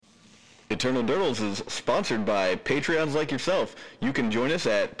Eternal Durdles is sponsored by Patreons like yourself. You can join us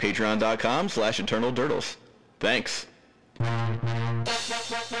at patreon.com/eternaldurdles. Thanks.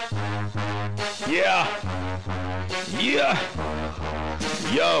 Yeah. Yeah.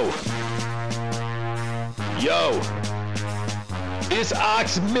 Yo. Yo. This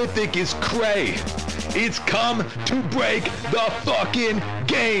Ox Mythic is cray. It's come to break the fucking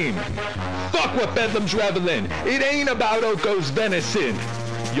game. Fuck what Bedlam's reveling. It ain't about Oko's venison.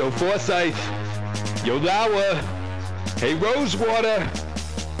 Yo Forsyth, yo Lauer, hey Rosewater,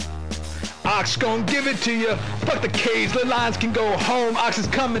 Ox gon' give it to you. Fuck the cage, the lines can go home. Ox is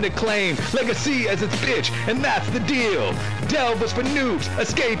coming to claim legacy as its bitch, and that's the deal. Delve is for noobs,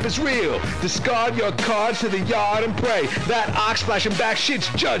 escape is real. Discard your cards to the yard and pray. That Ox flashing back shit's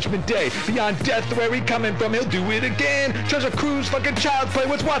judgment day. Beyond death, where he coming from, he'll do it again. Treasure cruise, fucking child's play,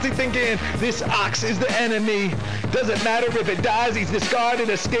 what's he thinking? This Ox is the enemy. Doesn't matter if it dies, he's discarded,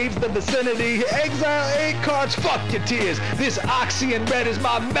 escapes the vicinity. Exile 8 cards, fuck your tears. This Oxy red is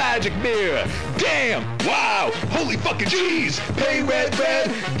my magic mirror. Damn, wow, holy fucking jeez. Pay red,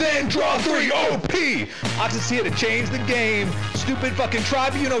 then draw 3 OP. Ox is here to change the game. Stupid fucking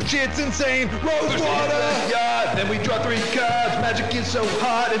tribunal shit's insane. Rosewater, yeah, then we draw 3 cards. Magic is so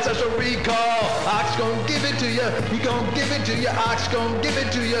hot, it's such a recall. Ox gon' give it to you, he gon' give it to you. Ox gon' give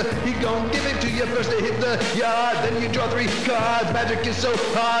it to you, he gon' give it to you. First they hit the yard, then you draw 3 cards. Magic is so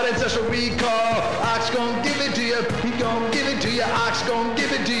hot, it's such a recall. Ox gon' give it to you, he gon' give it to you. Ox gon'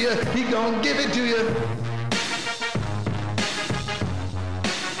 give it to you, he gon' give it to you.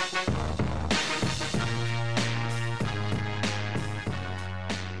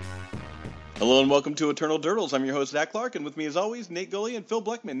 Hello and welcome to Eternal Durdles. I'm your host, Zach Clark, and with me as always, Nate Gully and Phil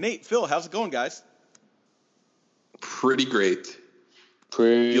Bleckman. Nate, Phil, how's it going, guys? Pretty great.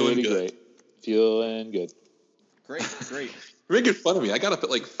 Feeling good. Feeling good. Great. You're making fun of me. I got up at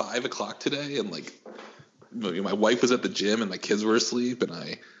like 5 o'clock today, and like my wife was at the gym, and my kids were asleep, and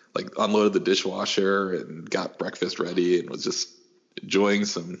I like unloaded the dishwasher and got breakfast ready, and was just enjoying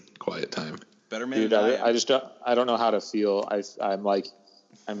some quiet time. Better man. Dude, I don't know how to feel.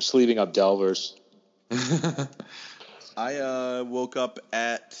 I'm sleeping up Delvers. I woke up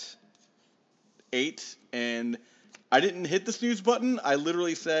at 8 and I didn't hit the snooze button. I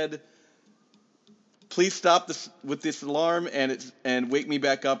literally said, "Please stop this with this alarm and wake me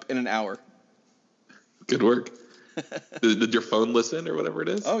back up in an hour." Good work. Did your phone listen or whatever it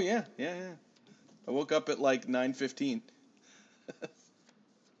is? Oh yeah. I woke up at like 9:15.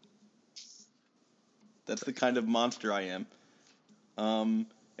 That's the kind of monster I am.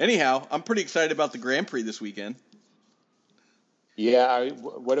 Anyhow, I'm pretty excited about the Grand Prix this weekend. Yeah,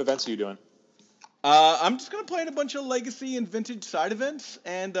 what events are you doing? I'm just going to play in a bunch of legacy and vintage side events,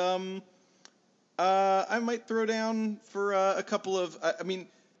 and I might throw down for a couple of,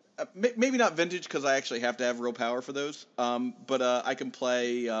 maybe not vintage because I actually have to have real power for those, but I can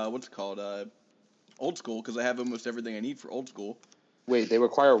play, old school because I have almost everything I need for old school. Wait, they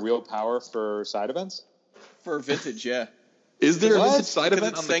require real power for side events? For vintage, yeah. Is there a vintage side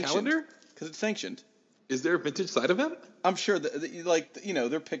event on the calendar? Because it's sanctioned. Is there a vintage side event? I'm sure that,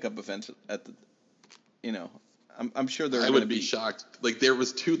 they're pickup events at the, I'm sure they're. I would be shocked. Like there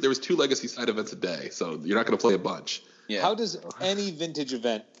was two legacy side events a day, so you're not going to play a bunch. Yeah. How does any vintage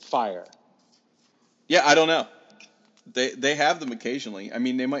event fire? Yeah, I don't know. They have them occasionally. I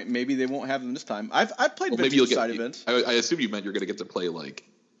mean, maybe they won't have them this time. I've played vintage side events. I assume you meant you're going to get to play like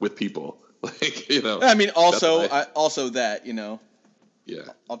with people. Like, I mean, also that, Yeah.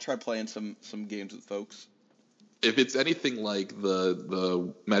 I'll try playing some games with folks. If it's anything like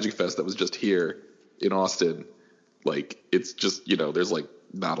the Magic Fest that was just here in Austin, like it's just, there's like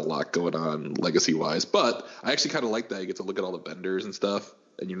not a lot going on legacy wise, but I actually kind of like that. You get to look at all the vendors and stuff,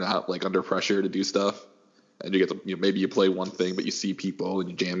 and you're not like under pressure to do stuff, and you get to, maybe you play one thing, but you see people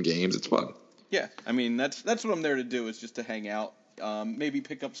and you jam games. It's fun. Yeah. I mean, that's what I'm there to do, is just to hang out, maybe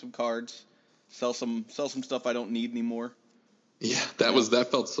pick up some cards. Sell some stuff I don't need anymore. Yeah, that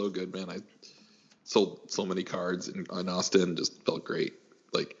felt so good, man. I sold so many cards in Austin, just felt great.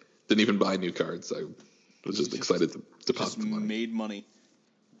 Like, didn't even buy new cards. I was just excited to deposit the money. Made money.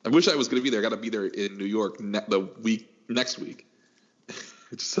 I wish I was going to be there. I got to be there in New York next week.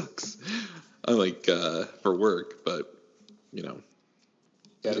 It sucks. I like for work, but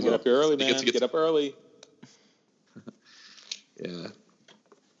Got to get up early, man. Get up early. Yeah.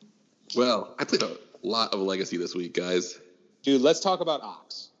 Well, I played a lot of Legacy this week, guys. Dude, let's talk about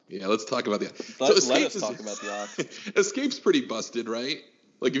Ox. Yeah, let's talk about the Ox. Let us talk about the Ox. Escape's pretty busted, right?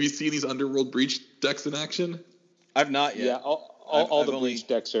 Like, have you seen these Underworld Breach decks in action? I've not yet. Yeah, all the Breach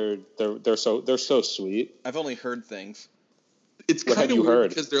decks they're so sweet. I've only heard things. it's What kind have of you weird heard?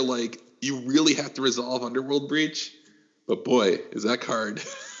 because they're like, you really have to resolve Underworld Breach, but boy, is that card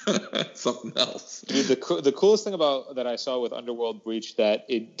something else. Dude, the coolest thing about that I saw with Underworld Breach that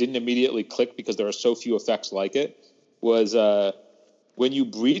it didn't immediately click because there are so few effects like it was when you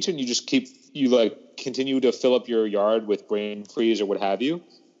breach and you like continue to fill up your yard with Brain Freeze or what have you,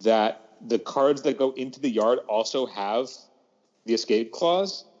 that the cards that go into the yard also have the escape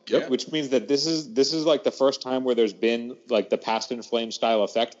clause. Yep. Which means that this is like the first time where there's been like the Past in Flame style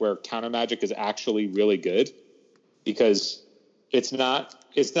effect where counter magic is actually really good, because it's not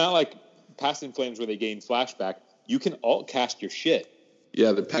like Past in Flames where they gain flashback. You can alt cast your shit.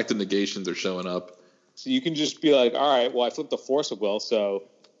 Yeah, the Pact of Negations are showing up. So you can just be like, all right, well, I flipped the Force of Will, so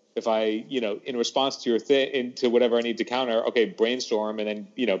if I, in response to your into whatever I need to counter, okay, brainstorm and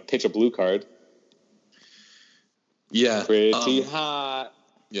then, pitch a blue card. Yeah. Pretty hot.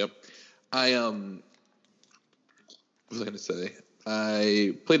 Yep. What was I going to say?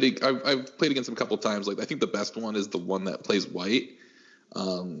 I've played against them a couple of times. Like, I think the best one is the one that plays white.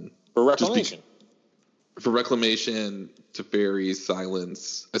 For Reclamation. For Reclamation, Teferi,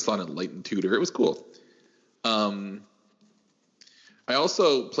 Silence. I saw an Enlightened Tutor. It was cool. I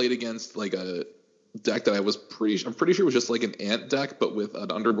also played against like a deck that I'm pretty sure was just like an Ant deck, but with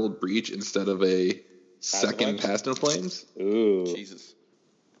an Underworld Breach instead of a second Past in Flames. Ooh. Jesus.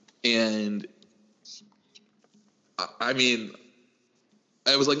 And I mean,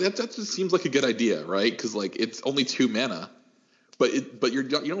 I was like, that just seems like a good idea, right? Because like it's only 2 mana, but you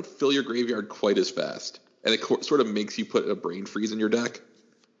don't fill your graveyard quite as fast, and it sort of makes you put a Brain Freeze in your deck,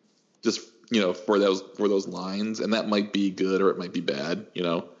 just for those lines, and that might be good or it might be bad,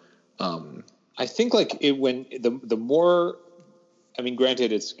 I think like when the more, I mean,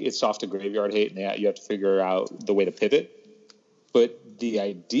 granted it's soft to graveyard hate, and you have to figure out the way to pivot. But the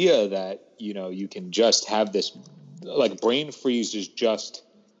idea that, you can just have this, like Brain Freeze is just,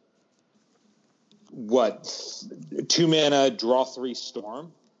 2 mana, draw 3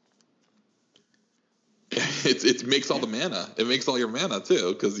 Storm? It makes all the mana. It makes all your mana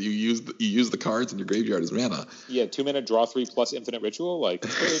too, because you use the cards in your graveyard as mana. Yeah, 2 mana, draw 3 plus Infinite Ritual, like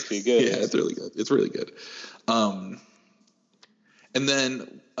pretty good. Yeah, it's really good. It's really good. And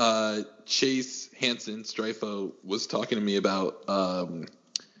then Chase Hansen, Strifo, was talking to me about, and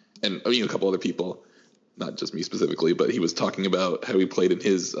a couple other people, not just me specifically, but he was talking about how he played in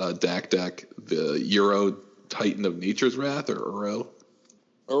his deck, the Euro Titan of Nature's Wrath, or Uro.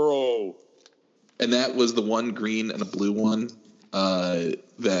 Uro. And that was the one green and a blue one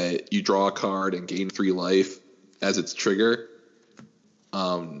that you draw a card and gain 3 life as its trigger.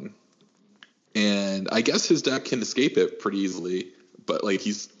 And I guess his deck can escape it pretty easily. But like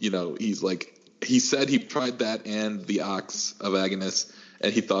he said he tried that and the Ox of Agonist,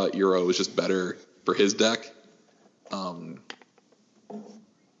 and he thought Euro was just better for his deck. Well,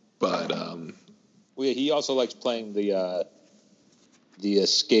 yeah, he also likes playing the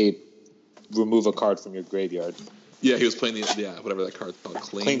escape, remove a card from your graveyard. Yeah, he was playing whatever that card's called,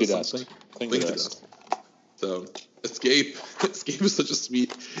 Cling to Dust. Cling to Dust. So escape is such a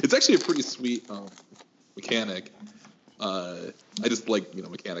sweet. It's actually a pretty sweet mechanic. I just like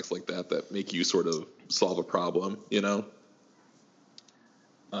mechanics like that make you sort of solve a problem.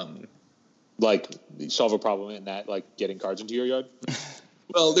 Like solve a problem in that, like getting cards into your yard.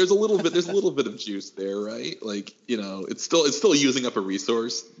 Well, there's a little bit of juice there, right? Like it's still using up a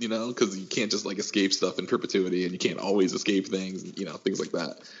resource, because you can't just like escape stuff in perpetuity, and you can't always escape things, things like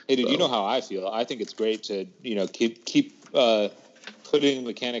that. Hey, dude, you know how I feel. I think it's great to keep putting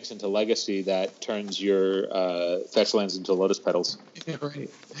mechanics into Legacy that turns your fetch lands into lotus petals. Yeah, right.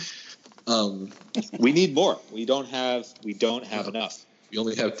 We need more. We don't have enough. We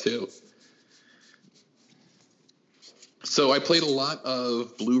only have 2. So I played a lot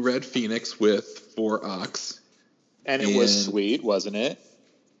of Blue-Red Phoenix with 4 Ox. And it was sweet, wasn't it?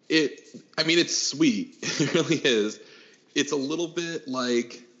 It's sweet. It really is. It's a little bit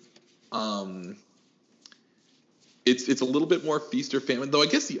like, it's a little bit more Feast or Famine. Though I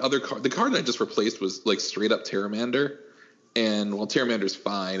guess the card that I just replaced was like straight up Terramander. And while Terramander's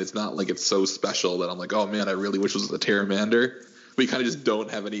fine, it's not like it's so special that I'm like, oh man, I really wish it was a Terramander. We kind of just don't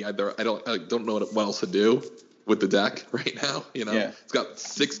have any either. I don't know what else to do with the deck right now. Yeah. It's got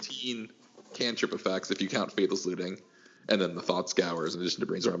 16 cantrip effects if you count Faithless Looting, and then the Thought Scours in addition to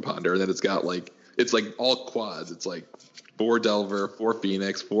Brainstorm and Ponder. And then it's got it's all quads. It's like 4 Delver, 4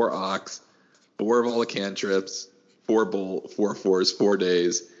 Phoenix, 4 Ox, 4 of all the cantrips, 4 Bolt, 4 Force, 4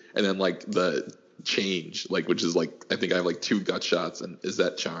 Days, and then like the change, which is like I think I have 2 Gut Shots and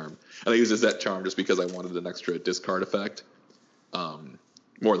Izzet Charm. And I use Izzet Charm just because I wanted an extra discard effect.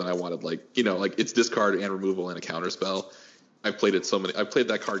 More than I wanted, it's discard and removal and a counter spell. I've played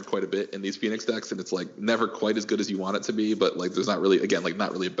that card quite a bit in these Phoenix decks, and it's like never quite as good as you want it to be, but like there's not really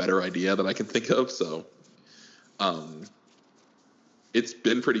a better idea that I can think of. So, it's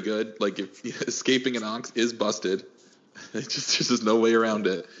been pretty good. Like if escaping an Ox is busted, there's just no way around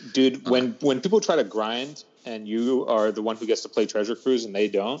it. Dude, when people try to grind and you are the one who gets to play Treasure Cruise and they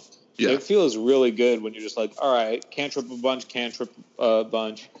don't, it feels really good when you're just like, all right, cantrip a bunch,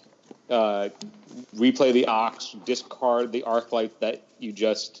 replay the Ox, discard the Arclight that you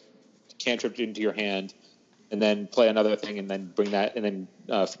just cantripped into your hand, and then play another thing, and then bring back the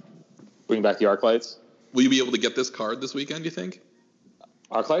Arclights. Will you be able to get this card this weekend, do you think?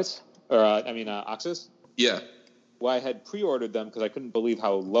 Arclights? Oxes? Yeah. Well, I had pre-ordered them because I couldn't believe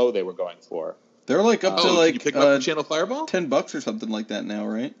how low they were going for. They're like up to you pick up the Channel Fireball? $10 or something like that now,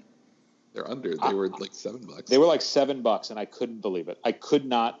 right? They're under. They were like $7. They were like $7, and I couldn't believe it. I could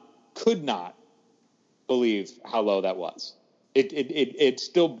not believe how low that was. It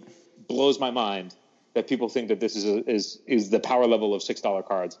still blows my mind that people think that this is the power level of $6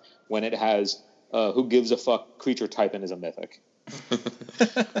 cards when it has who gives a fuck creature type and is a mythic.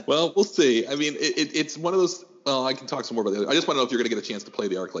 Well, we'll see. I mean, it's one of those. I can talk some more about it. I just want to know if you're going to get a chance to play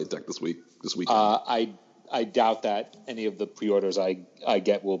the Arclight deck this weekend. I doubt that any of the pre-orders I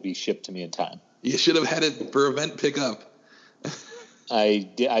get will be shipped to me in time. You should have had it for event pickup. I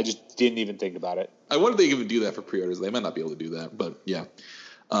just didn't even think about it. I wonder if they even do that for pre-orders. They might not be able to do that, but yeah.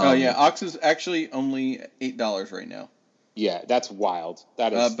 Ox is actually only $8 right now. Yeah, that's wild.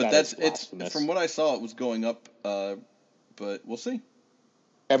 That is. But it's from what I saw, it was going up. But we'll see.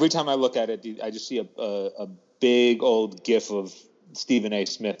 Every time I look at it, I just see a big old gif of Stephen A.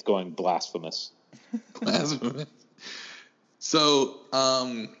 Smith going blasphemous. Blasphemous. So,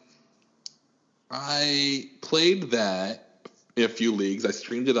 I played that in a few leagues. I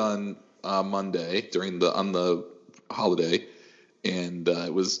streamed it on Monday on the holiday, and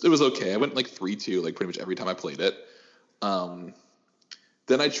it was okay. I went like 3-2 like pretty much every time I played it.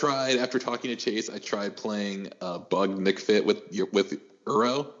 Then I tried, after talking to Chase, I tried playing Bug Nick Fit with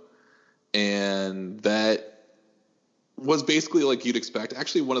Uro, and that was basically like you'd expect.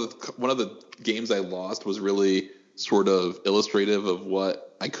 Actually, one of the games I lost was really sort of illustrative of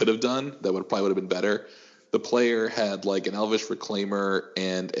what I could have done. That probably would have been better. The player had like an Elvish Reclaimer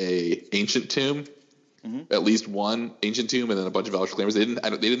and a Ancient Tomb, at least one Ancient Tomb, and then a bunch of Elvish Reclaimers. They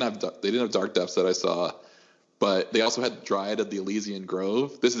didn't have Dark Depths that I saw. But they also had Dryad of the Elysian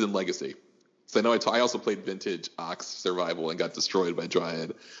Grove. This is in Legacy. So I know I also played Vintage Ox Survival and got destroyed by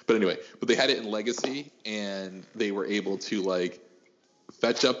Dryad. But anyway, they had it in Legacy, and they were able to like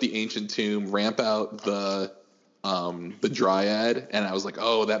fetch up the Ancient Tomb, ramp out the Dryad, and I was like,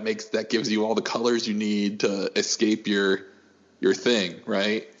 oh, that gives you all the colors you need to escape your thing,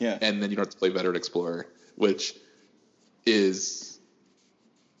 right? Yeah. And then you don't have to play Veteran Explorer, which is,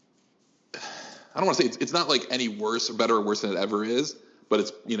 I don't want to say it's not like any worse or better or worse than it ever is, but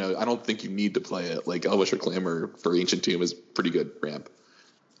it's, I don't think you need to play it. Like Elvish Reclaimer for Ancient Tomb is pretty good ramp,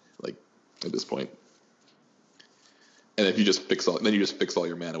 like at this point. And if you just fix all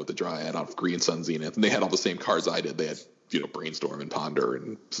your mana with the Dryad off Green Sun Zenith, and they had all the same cards I did. They had Brainstorm and Ponder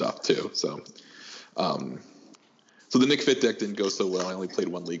and stuff too. So, so the Nick Fit deck didn't go so well. I only played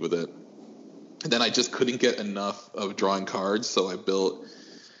one league with it, and then I just couldn't get enough of drawing cards, so I built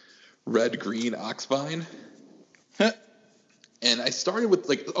Red-Green Oxvine. And I started with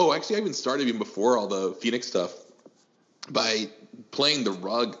I even started even before all the Phoenix stuff by playing the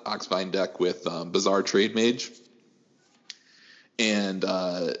Rug Oxvine deck with Bizarre Trade Mage and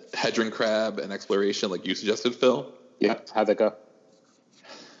Hedron Crab and Exploration, like you suggested, Phil. Yep. How'd that go?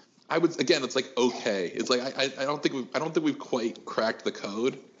 It's like okay. It's like I don't think we've quite cracked the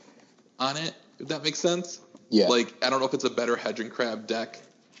code on it, if that makes sense. Yeah. Like I don't know if it's a better Hedron Crab deck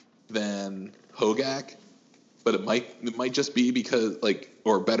than Hogak, but it might just be because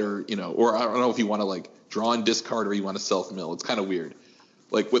or better, or I don't know if you want to draw and discard or you want to self mill. It's kind of weird.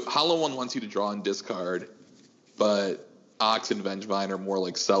 Like with Hollow One wants you to draw and discard, but Ox and Vengevine are more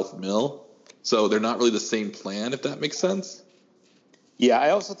like self mill, so they're not really the same plan, if that makes sense. Yeah,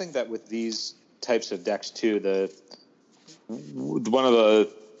 I also think that with these types of decks too, one of the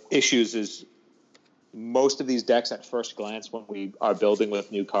issues is most of these decks at first glance when we are building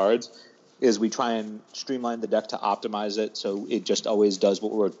with new cards is we try and streamline the deck to optimize it so it just always does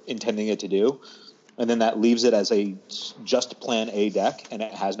what we're intending it to do. And then that leaves it as a just plan A deck and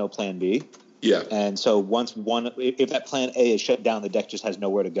it has no plan B. Yeah. And so if that plan A is shut down, the deck just has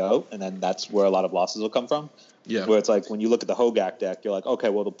nowhere to go. And then that's where a lot of losses will come from. Yeah. Where it's like when you look at the Hogak deck, you're like, okay,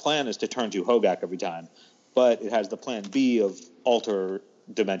 well, the plan is to turn to Hogak every time. But it has the plan B of alter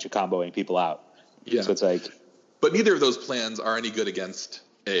Dementia comboing people out. Yeah. So it's like but neither of those plans are any good against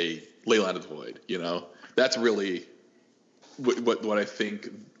a Leyline of the Void. You know, that's really what I think.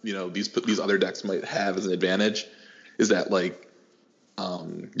 You know, these other decks might have as an advantage is that like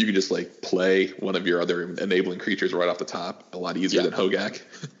you can just like play one of your other enabling creatures right off the top a lot easier than Hogak.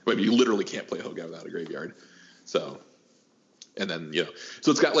 But you literally can't play Hogak without a graveyard. So, and then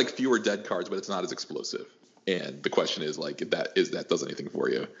so it's got like fewer dead cards, but it's not as explosive. And the question is like if that does anything for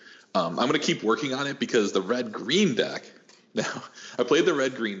you. I'm going to keep working on it because the red-green deck. Now, I played the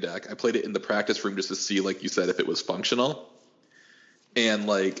red-green deck. I played it in the practice room just to see, like you said, if it was functional. And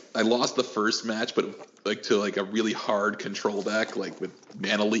like I lost the first match, but like to like a really hard control deck, like with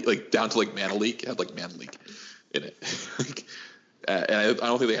mana leak, like down to like mana leak. It had like mana leak in it. And I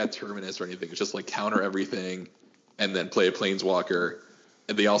don't think they had Terminus or anything. It's just like counter everything and then play a Planeswalker.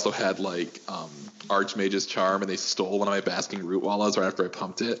 And they also had like Archmage's Charm, and they stole one of my Basking Root Wallows right after I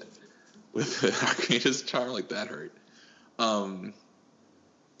pumped it with Archmage's Charm. Like that hurt.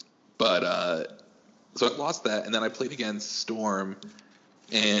 So I lost that, and then I played against Storm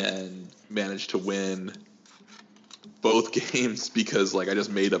and managed to win both games because like I just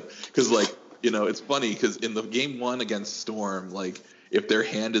made up because like it's funny because in the game one against Storm, like if their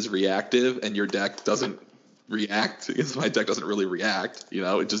hand is reactive and your deck doesn't react, because my deck doesn't really react,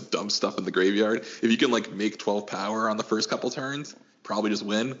 it just dumps stuff in the graveyard. If you can like make 12 power on the first couple turns, probably just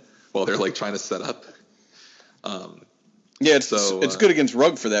win while they're like trying to set up. Yeah, it's good against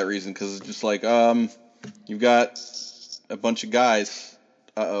Rug for that reason because it's just like you've got a bunch of guys.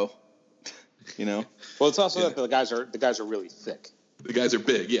 Well, it's also that the guys are really thick. The guys are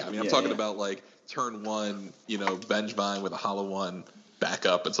big. Yeah, I mean, I'm talking about like turn one, Vengevine with a Hollow One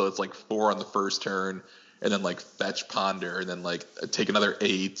backup, and so it's like 4 on the first turn, and then like fetch Ponder, and then like take another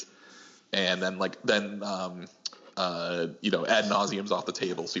 8, and then ad nauseum's off the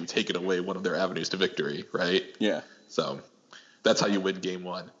table, so you take it away one of their avenues to victory, right? Yeah. So that's how you win game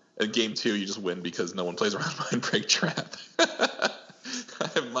one. And game two, you just win because no one plays around Mindbreak Trap. I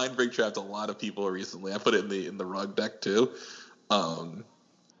have Mindbreak Trapped a lot of people recently. I put it in the Rug deck too.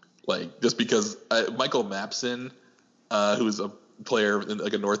 Just because Michael Mapson, who's a player,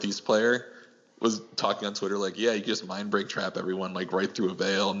 like a Northeast player, was talking on Twitter like, yeah, you can just Mindbreak Trap everyone like right through a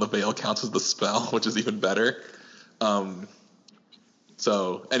Veil, and the Veil counts as the spell, which is even better.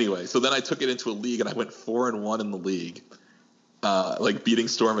 So anyway, so then I took it into a league and I went 4-1 in the league, beating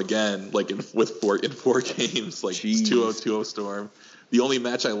Storm again, like in 4 games, like 2-0, 2-0 Storm. The only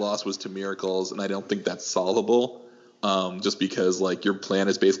match I lost was to Miracles, and I don't think that's solvable, just because like your plan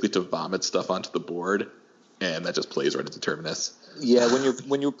is basically to vomit stuff onto the board, and that just plays right into Terminus. Yeah,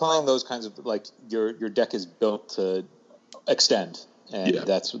 when you're playing those kinds of like your deck is built to extend. And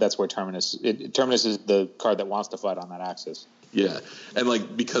that's where Terminus is the card that wants to fight on that axis. Yeah, and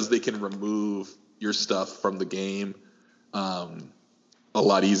like because they can remove your stuff from the game a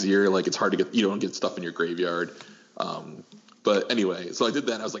lot easier. Like it's hard to you don't get stuff in your graveyard. But anyway, so I did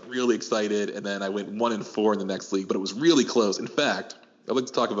that. And I was like really excited, and then I went 1-4 in the next league, but it was really close. In fact, I'd like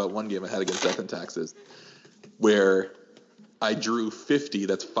to talk about one game I had against Death and Taxes, where I drew 50.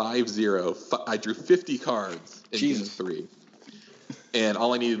 That's 5-0. I drew 50 cards in game 3. And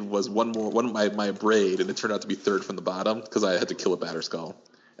all I needed was one of my braid, and it turned out to be third from the bottom because I had to kill a Batterskull,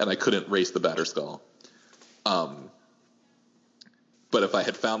 and I couldn't race the Batterskull. But if I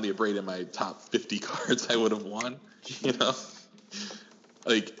had found the Abrade in my top 50 cards, I would have won.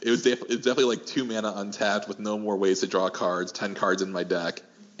 Like it's definitely like 2 mana untapped with no more ways to draw cards, 10 cards in my deck,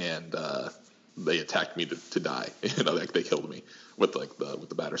 and they attacked me to die. They killed me with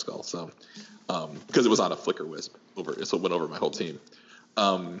the Batterskull. So because it was on a Flicker Wisp so it went over my whole team.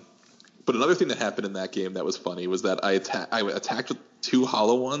 But another thing that happened in that game that was funny was that I attacked with 2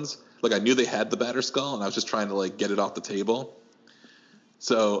 Hollow Ones. Like I knew they had the Batterskull, and I was just trying to like get it off the table.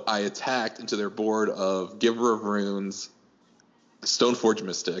 So I attacked into their board of Giver of Runes, Stoneforge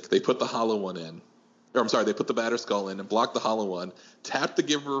Mystic. They put the Hollow One in. Or I'm sorry, they put the Batterskull in and blocked the Hollow One, tapped the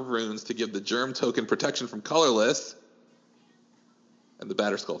Giver of Runes to give the Germ token protection from Colorless, and the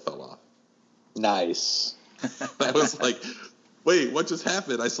Batterskull fell off. Nice. I was like, wait, what just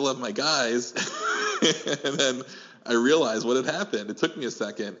happened? I still have my guys. And then I realized what had happened. It took me a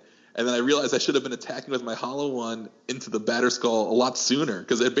second. And then I realized I should have been attacking with my Hollow One into the Batterskull a lot sooner.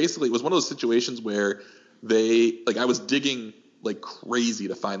 Because it was one of those situations where I was digging like crazy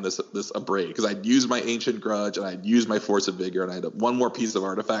to find this Abrade. Because I'd used my Ancient Grudge, and I'd used my Force of Vigor, and I had one more piece of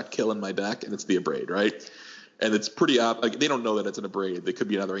artifact kill in my deck, and it's the Abrade, right? And it's pretty like they don't know that it's an Abrade. They could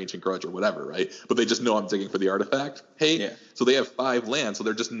be another Ancient Grudge or whatever, right? But they just know I'm digging for the artifact. So they have 5 lands, so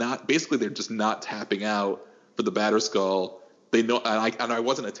they're just not tapping out for the Batterskull they know, and I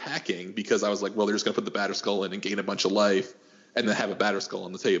wasn't attacking because I was like, well, they're just going to put the Batterskull in and gain a bunch of life and then have a Batterskull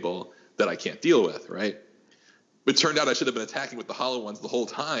on the table that I can't deal with, right? But it turned out I should have been attacking with the hollow ones the whole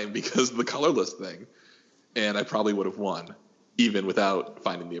time because of the colorless thing. And I probably would have won even without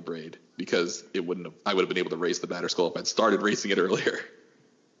finding the Abrade because I would have been able to race the Batterskull if I'd started racing it earlier.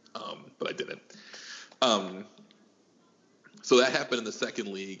 But I didn't. So that happened in the second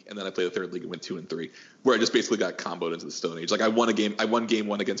league, and then I played the third league and went 2-3, where I just basically got comboed into the Stone Age. Like I won game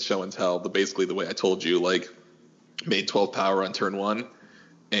one against Show and Tell, but basically the way I told you, like made 12 power on turn one,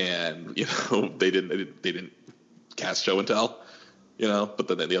 and they didn't cast Show and Tell, but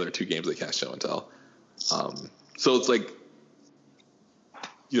then the other two games they cast Show and Tell. So it's like,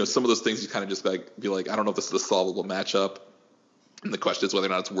 some of those things you kind of just like be like, I don't know if this is a solvable matchup, and the question is whether or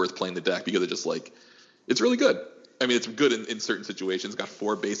not it's worth playing the deck because it's really good. I mean, it's good in certain situations. It's got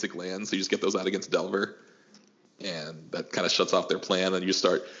 4 basic lands, so you just get those out against Delver, and that kind of shuts off their plan. And you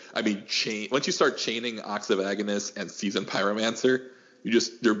start, once you start chaining Ox of Agonist and Seasoned Pyromancer,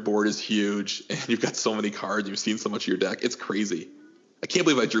 your board is huge, and you've got so many cards. You've seen so much of your deck. It's crazy. I can't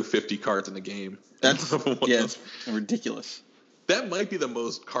believe I drew 50 cards in a game. It's ridiculous. That might be the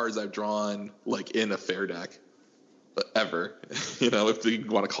most cards I've drawn like in a fair deck ever. If you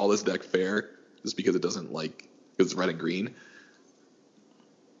want to call this deck fair, just because it doesn't because it's red and green.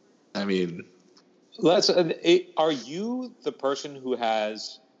 I mean, are you the person who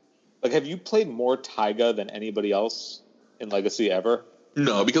has have you played more Taiga than anybody else in Legacy ever?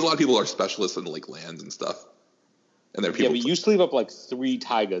 No, because a lot of people are specialists in lands and stuff. And there are people. Yeah, but you sleeve up 3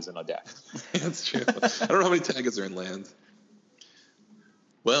 Taigas in a deck. That's true. I don't know how many Taigas are in lands.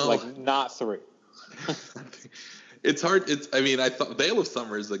 Well, not 3. It's hard. I thought Veil of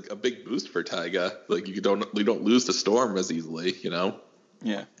Summer is a big boost for Taiga. You don't lose to Storm as easily,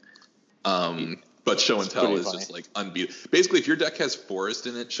 Yeah. But Show and Tell is just unbeatable. Basically, if your deck has Forest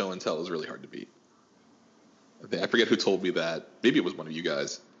in it, Show and Tell is really hard to beat. I forget who told me that. Maybe it was one of you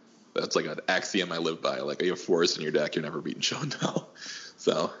guys. That's an axiom I live by. You have Forest in your deck, you're never beating Show and Tell.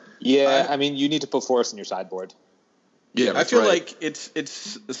 So yeah, you need to put Forest in your sideboard. Yeah, I feel like it's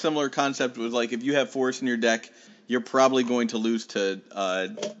a similar concept with if you have Forest in your deck, you're probably going to lose to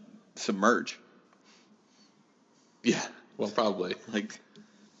Submerge. Yeah, well, probably. But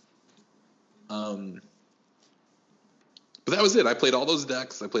that was it. I played all those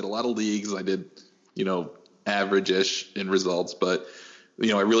decks. I played a lot of leagues. I did, average-ish in results. But,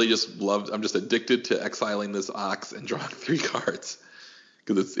 I really just I'm just addicted to exiling this Ox and drawing 3 cards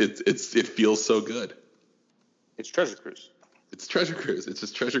because it feels so good. It's Treasure Cruise. It's Treasure Cruise. It's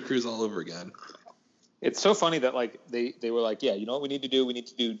just Treasure Cruise all over again. It's so funny that they were yeah, you know what we need to do? We need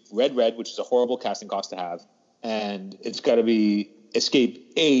to do red, which is a horrible casting cost to have, and it's got to be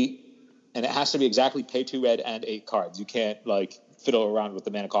escape 8, and it has to be exactly pay 2 red and 8 cards. You can't fiddle around with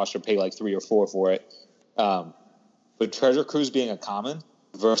the mana cost or pay 3 or 4 for it. But Treasure Cruise being a common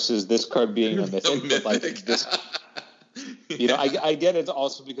versus this card being a mythic, but this, I get it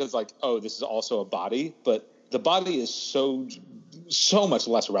also because this is also a body, but the body is so much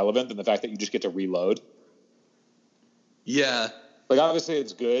less relevant than the fact that you just get to reload. Yeah. Obviously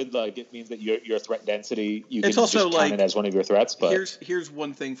it's good. It means that your threat density, you it's can also just count it as one of your threats. But here's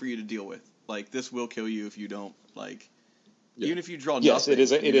one thing for you to deal with. This will kill you if you don't even if you draw nothing. Yes,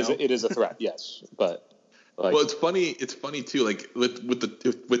 it is a threat. Yes, but well, it's funny. It's funny too.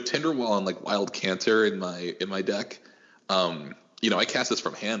 With Tinderwall and Wild Cancer in my deck, I cast this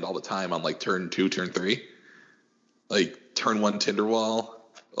from hand all the time on turn 2, turn 3. Turn 1 Tinderwall,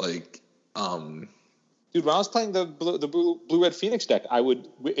 dude, when I was playing the blue red Phoenix deck, I would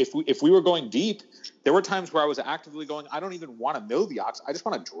if we were going deep, there were times where I was actively going, I don't even want to mill the Ox, I just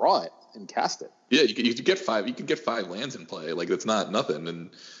want to draw it and cast it. Yeah, you could get 5. You can get 5 lands in play. It's not nothing, and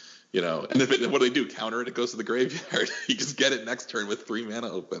and what do they do? Counter it. It goes to the graveyard. You just get it next turn with 3 mana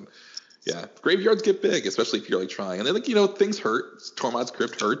open. Yeah, graveyards get big, especially if you're trying. And then things hurt. Tormod's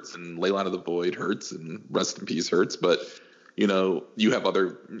Crypt hurts, and Leyline of the Void hurts, and Rest in Peace hurts. But you have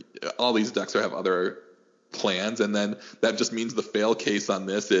all these decks have other plans, and then that just means the fail case on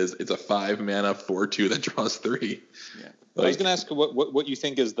this is it's a 5 mana 4/2 that draws 3. Yeah, I was going to ask what you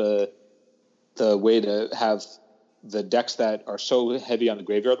think is the way to have the decks that are so heavy on the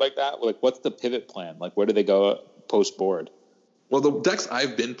graveyard like that. What's the pivot plan? Where do they go post board? Well, the decks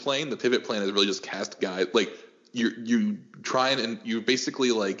I've been playing, the pivot plan is really just cast guys. You try and you basically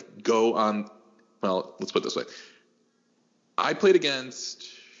go on. Well, let's put it this way. I played against,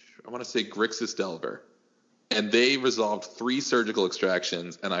 I want to say Grixis Delver, and they resolved 3 surgical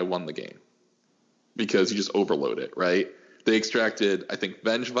extractions, and I won the game because you just overload it, right? They extracted, I think,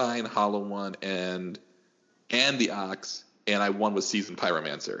 Vengevine, Hollow One, and the Ox, and I won with Seasoned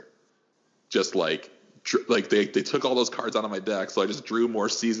Pyromancer. Just like they took all those cards out of my deck, so I just drew more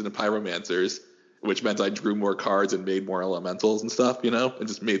Seasoned Pyromancers, which meant I drew more cards and made more elementals and stuff, and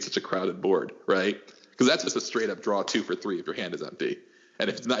just made such a crowded board, right? Because that's just a straight up draw 2 for 3 if your hand is empty, and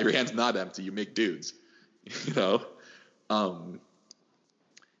if it's not, your hand's not empty, you make dudes, and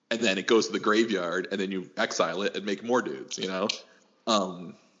then it goes to the graveyard, and then you exile it and make more dudes,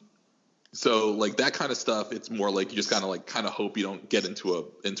 So like that kind of stuff, it's more like you just kind of hope you don't get into a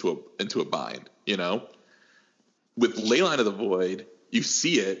bind, With Leyline of the Void, you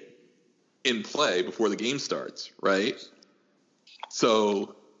see it in play before the game starts, right?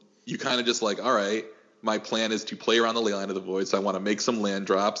 So you kind of just like, all right, my plan is to play around the Leyline of the Void, so I want to make some land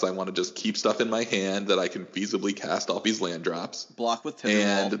drops. I want to just keep stuff in my hand that I can feasibly cast off these land drops. Block with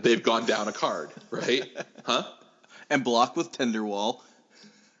Tinderwall. And they've gone down a card, right? Huh? And block with Tinderwall.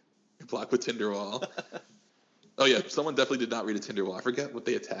 Block with Tinderwall. Oh yeah, someone definitely did not read a Tinderwall. I forget what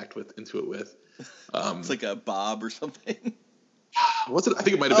they attacked into it with. It's like a Bob or something. What's it? I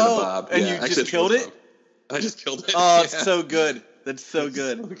think it might have been a Bob. And you just killed it? I just killed it. Oh, it's so good. That's so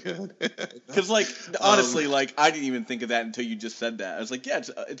good. So good. Because, honestly, I didn't even think of that until you just said that. I was like, yeah,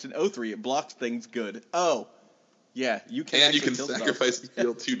 it's an 0-3. It blocks things good. Oh, yeah, you can. And you can sacrifice and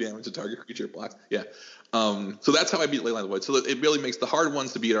deal 2 damage to target creature blocks. Yeah. So that's how I beat Leyline of the Void. So it really makes the hard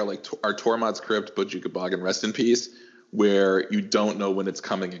ones to beat are like our Tormod's Crypt, Bojuka Bog, and Rest in Peace, where you don't know when it's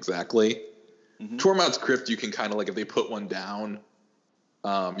coming exactly. Mm-hmm. Tormod's Crypt, you can kind of if they put one down,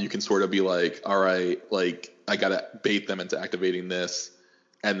 you can sort of be like, all right, I gotta bait them into activating this,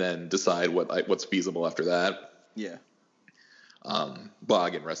 and then decide what's feasible after that. Yeah.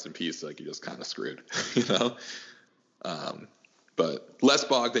 Bog and Rest in Peace, you just kind of screwed, But less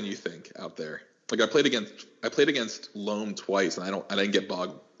Bog than you think out there. I played against Loam twice, and I didn't get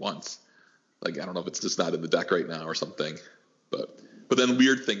Bog once. I don't know if it's just not in the deck right now or something, but then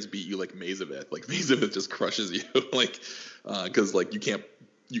weird things beat you like Maze of It. Maze of It just crushes you, because you can't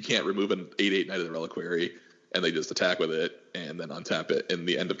remove an 8/8 Knight of the Reliquary, and they just attack with it and then untap it in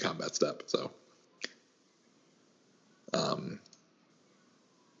the end of combat step. So,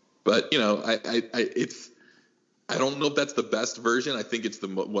 but I don't know if that's the best version. I think it's the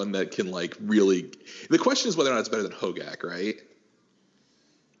one that can really. The question is whether or not it's better than Hogak, right?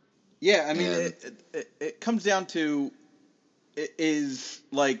 Yeah, I mean, it comes down to is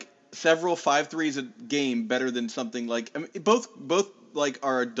several 5/3s a game better than something both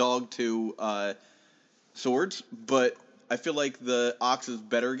are a dog to swords, but I feel like the Ox is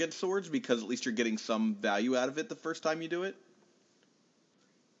better against swords because at least you're getting some value out of it the first time you do it.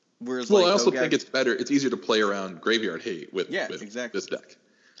 Whereas, I also think it's better. It's easier to play around Graveyard Hate with exactly. this deck.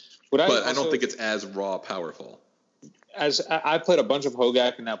 But I don't think it's as raw powerful. As I played a bunch of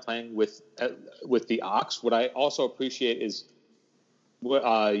Hogak and now playing with the Ox, what I also appreciate is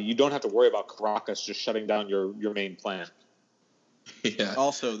you don't have to worry about Karakas just shutting down your main plan. Yeah.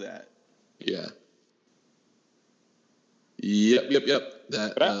 Also that. Yeah. Yep.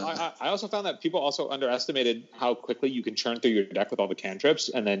 That. But I also found that people also underestimated how quickly you can churn through your deck with all the cantrips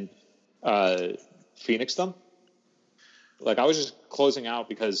and then Phoenix them. I was just closing out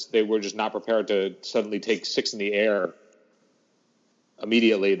because they were just not prepared to suddenly take 6 in the air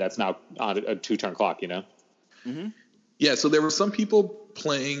immediately. That's now on a 2-turn clock, Mm-hmm. Yeah, so there were some people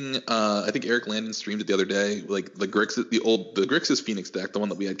playing. I think Eric Landon streamed it the other day. The Grixis Phoenix deck, the one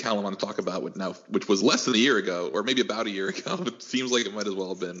that we had Callum on to talk about, which was less than a year ago, or maybe about a year ago. But it seems like it might as well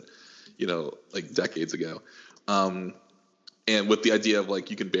have been, decades ago. And with the idea of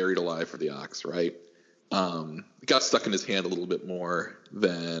you can bury it alive for the Ox, right? It got stuck in his hand a little bit more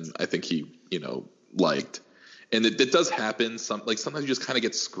than I think he, liked. And it does happen. Sometimes you just kind of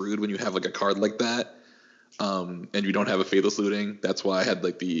get screwed when you have a card like that. And you don't have a Faithless Looting. That's why I had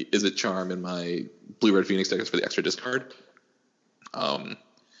the Izzet Charm in my Blue-Red Phoenix deck for the extra discard. But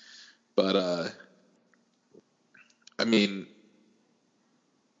I mean,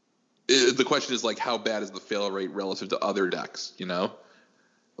 the question is how bad is the fail rate relative to other decks?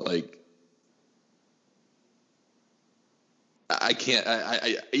 I can't.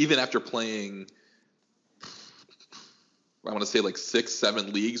 I even after playing, I want to say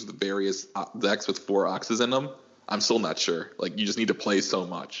 6-7 leagues with various decks with 4 Oxes in them, I'm still not sure. You just need to play so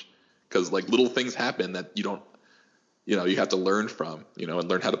much because little things happen that you don't, you have to learn from, and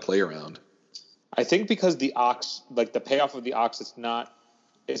learn how to play around. I think because the Ox, the payoff of the Ox, it's not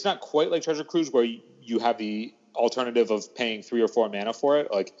quite like Treasure Cruise where you have the alternative of paying 3 or 4 mana for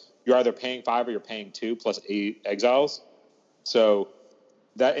it. You're either paying 5 or you're paying 2 plus 8 exiles. So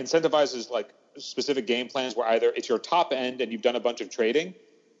that incentivizes specific game plans where either it's your top end and you've done a bunch of trading,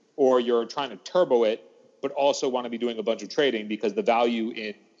 or you're trying to turbo it but also want to be doing a bunch of trading because the value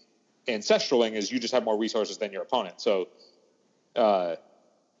in Ancestraling is you just have more resources than your opponent. So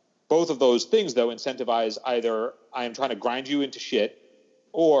both of those things, though, incentivize either I am trying to grind you into shit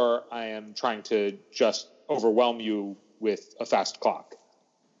or I am trying to just overwhelm you with a fast clock.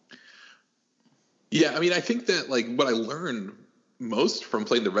 Yeah, I mean, I think that like what I learned most from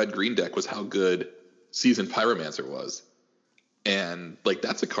playing the red-green deck was how good Seasoned Pyromancer was. And like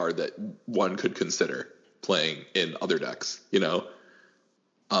that's a card that one could consider playing in other decks, you know?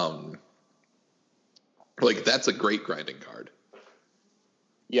 Like that's a great grinding card.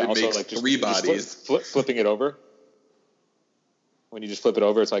 Yeah, it also makes like just, three bodies. Flipping it over. When you just flip it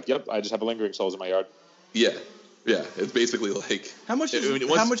over, it's like, yep, I just have a Lingering Souls in my yard. Yeah, it's basically like how much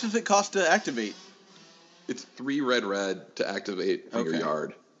does it cost to activate? It's 3 red to activate from your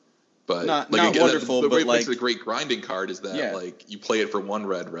yard. But not like again, wonderful. The way but it like makes it a great grinding card is that like you play it for 1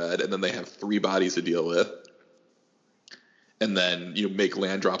 red, and then they have 3 bodies to deal with, and then you make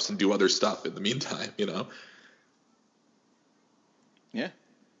land drops and do other stuff in the meantime. You know. Yeah.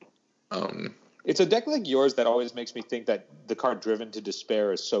 It's a deck like yours that always makes me think that the card Driven to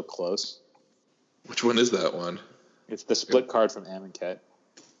Despair is so close. Which one is that one? It's the split card from Amonkhet.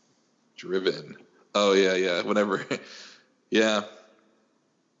 Driven. Oh yeah. Whenever, yeah.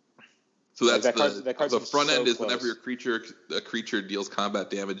 So that's the front end is whenever a creature deals combat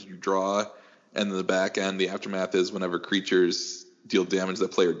damage, you draw, and the back end, the aftermath is whenever creatures deal damage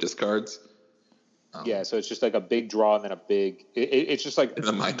that player discards. Yeah, so it's just like a big draw and then a big. It's just like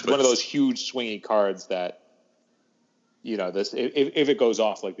one of those huge swingy cards that, you know, this if it goes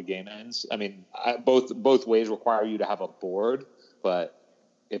off, like the game ends. I mean, both ways require you to have a board, but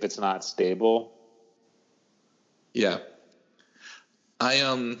if it's not stable, yeah. I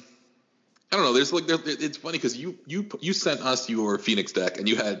don't know. It's funny because you sent us your Phoenix deck and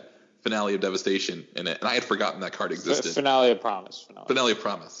you had Finale of Devastation in it, and I had forgotten that card existed. Finale of Promise. Finale of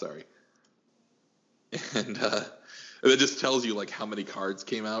Promise. Sorry. And it just tells you like how many cards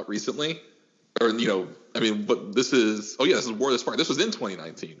came out recently, or you know, I mean, but this is this is War of the Spark. This was in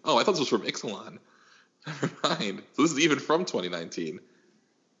 2019. Oh, I thought this was from Ixalan. Never mind. So this is even from 2019.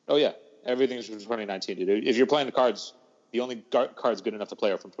 Oh yeah, everything's from 2019, dude. If you're playing the cards, the only cards good enough to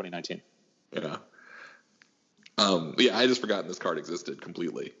play are from 2019. Yeah. Yeah, I just forgotten this card existed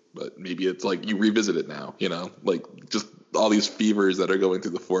completely, but maybe it's like you revisit it now. You know, like just all these fevers that are going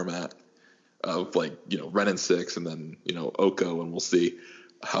through the format. Of like, you know, Ren and 6 and then, you know, Oko, and we'll see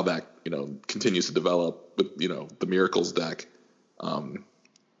how that, you know, continues to develop with, you know, the Miracles deck.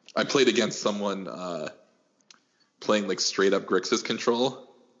 I played against someone playing like straight up Grixis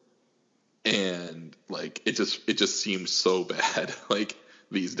control, and like it just seemed so bad like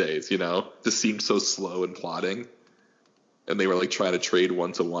these days, you know, just seemed so slow and plodding, and they were like trying to trade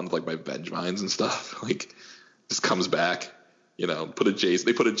 1-to-1 like my Vengevines and stuff. Like just comes back. You know, they put a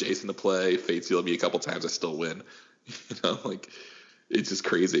Jace into play, Fate Seal me a couple times, I still win. You know, like it's just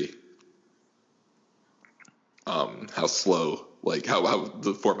crazy. How slow, like how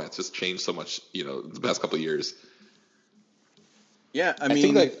the format's just changed so much, you know, the past couple of years. Yeah, I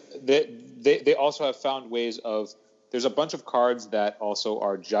think mean, like they also have found ways of. There's a bunch of cards that also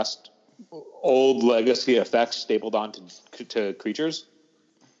are just old legacy effects stapled onto to creatures,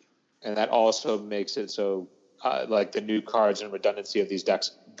 and that also makes it so. Like the new cards and redundancy of these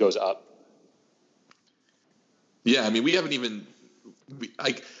decks goes up. Yeah, I mean, we haven't even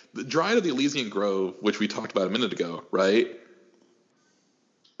like the Dryad of the Elysian Grove, which we talked about a minute ago, right?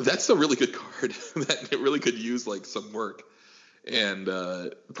 That's a really good card that it really could use like some work, and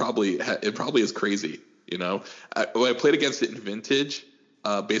it probably is crazy. You know, when I played against it in Vintage,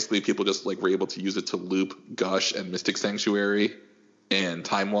 basically people just like were able to use it to loop Gush and Mystic Sanctuary and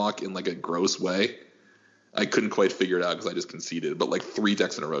Time Walk in like a gross way. I couldn't quite figure it out because I just conceded, but like 3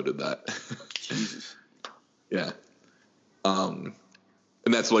 decks in a row did that. Jesus. Yeah. And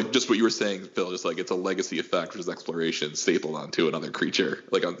that's like just what you were saying, Phil. Just like it's a legacy effect, which is exploration stapled onto another creature,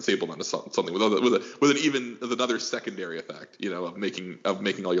 like stapled onto something with another secondary effect, you know, of making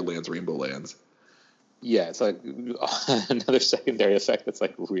all your lands rainbow lands. Yeah, it's like another secondary effect that's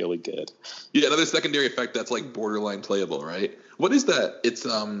like really good. Yeah, another secondary effect that's like borderline playable, right? What is that? It's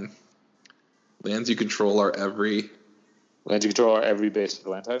lands you control are every basic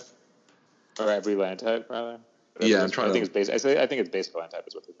land type, or every land type rather. Yeah, I'm trying. I think it's basic. I think it's basic land type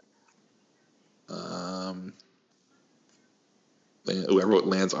is what they think. I wrote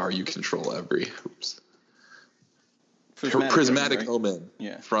lands are you control every. Oops. Prismatic Omen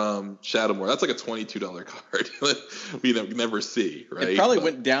from Shadowmoor. That's like a $22 card. We never see, right? It probably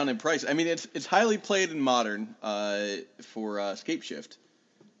went down in price. I mean, it's highly played in Modern for Scapeshift.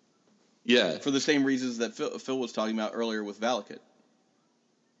 Yeah. For the same reasons that Phil was talking about earlier with Valakut.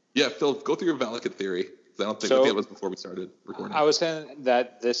 Yeah, Phil, go through your Valakut theory. I think it was before we started recording. I was saying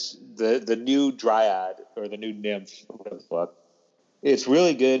that the new Dryad or the new Nymph, whatever the fuck, it's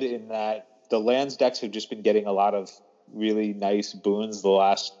really good in that the lands decks have just been getting a lot of really nice boons the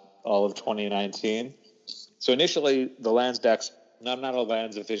last all of 2019. So initially, the lands decks. I'm not a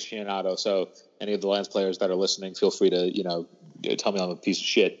lands aficionado, so any of the lands players that are listening, feel free to tell me I'm a piece of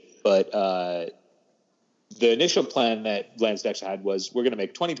shit. But the initial plan that lands decks had was we're going to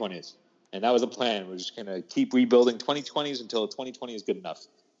make 2020s. And that was the plan. We're just going to keep rebuilding 2020s until 2020 is good enough.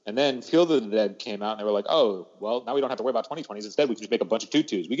 And then Field of the Dead came out, and they were like, oh, well, now we don't have to worry about 2020s. Instead, we can just make a bunch of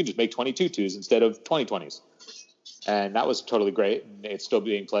 2-2s. We can just make 22-2s instead of 2020s. And that was totally great. And it's still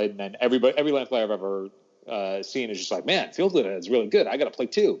being played. And then every land player I've ever seen is just like, man, Field of the Dead is really good. I got to play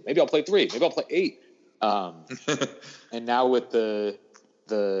 2. Maybe I'll play 3. Maybe I'll play 8. And now with the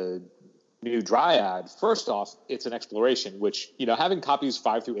new Dryad, first off, it's an exploration, which, having copies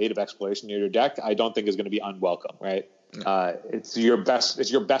 5 through 8 of exploration near your deck, I don't think is going to be unwelcome, right? It's your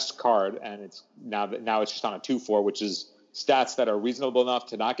best card, and it's now it's just on a 2/4, which is stats that are reasonable enough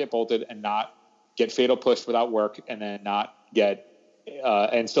to not get bolted and not get fatal pushed without work, and then not get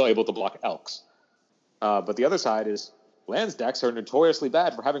and still able to block Elks. But the other side is lands decks are notoriously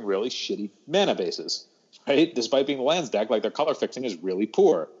bad for having really shitty mana bases, right? Despite being a lands deck, like their color fixing is really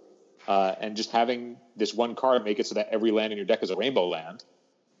poor. And just having this one card make it so that every land in your deck is a rainbow land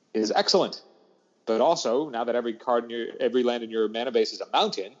is excellent. But also, now that every land in your mana base is a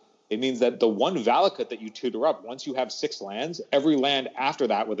mountain, it means that the one Valakut that you tutor up, once you have 6 lands, every land after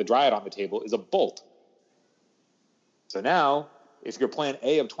that with a Dryad on the table is a bolt. So now, if your plan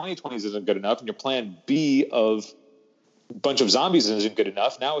A of 2020s isn't good enough, and your plan B of a bunch of zombies isn't good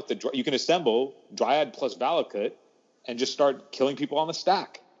enough, now you can assemble Dryad plus Valakut and just start killing people on the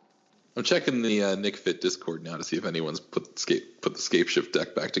stack. I'm checking the Nick Fit Discord now to see if anyone's put the Scape Shift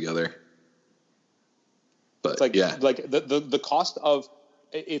deck back together. But the cost of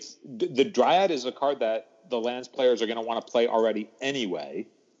it's the Dryad is a card that the lands players are going to want to play already anyway,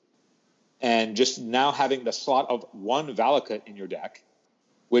 and just now having the slot of one Valakut in your deck,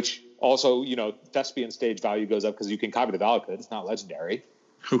 which also Thespian stage value goes up because you can copy the Valakut. It's not legendary.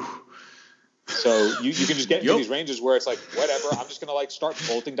 So you can just get into these ranges where it's like, whatever, I'm just going to start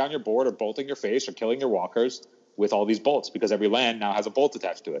bolting down your board or bolting your face or killing your walkers with all these bolts because every land now has a bolt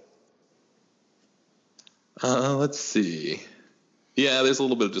attached to it. Let's see. Yeah, there's a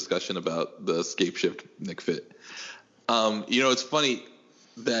little bit of discussion about the Scape Shift Nick Fit. It's funny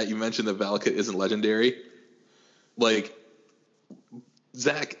that you mentioned that Valakut isn't legendary. Like,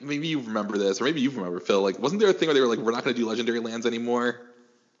 Zach, maybe you remember this, or maybe you remember, Phil. Like, wasn't there a thing where they were like, we're not going to do legendary lands anymore?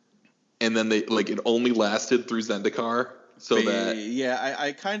 And then they it only lasted through Zendikar,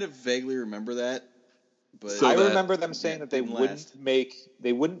 I kind of vaguely remember that. But I remember them saying that they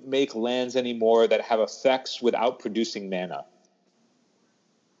wouldn't make lands anymore that have effects without producing mana.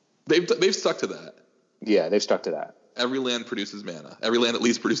 They've stuck to that. Yeah, they've stuck to that. Every land produces mana. Every land at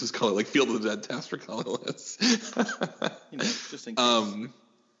least produces color, like Field of the Dead taps for colorless. Just in case.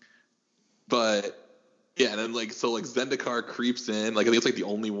 But. Yeah, and then Zendikar creeps in. I think it's the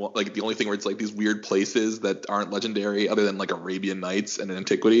only one, the only thing where it's these weird places that aren't legendary, other than Arabian Nights and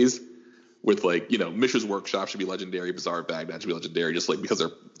Antiquities, with Mishra's Workshop should be legendary, Bazaar of Baghdad should be legendary, just because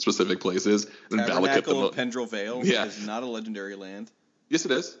they're specific places. And Tabernacle of Pendrell Vale is not a legendary land. Yes,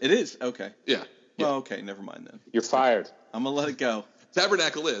 it is. It is? Okay. Yeah. Well, okay, never mind then. You're fired. I'm gonna let it go.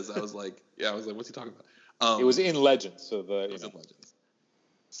 Tabernacle is. I was like, what's he talking about? It was in Legends, so it was in Legends.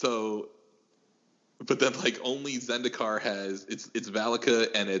 So. But then, only Zendikar has it's Valakut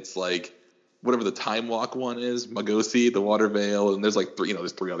and it's whatever the Time Walk one is, Magosi, the Water Veil, and there's 3,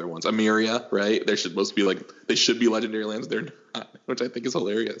 there's 3 other ones. Amiria, right? They should most be they should be legendary lands. They're not, which I think is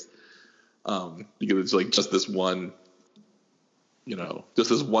hilarious. Because it's just this one, just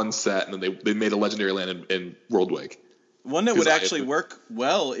this one set, and then they made a legendary land in Worldwake. One that would actually work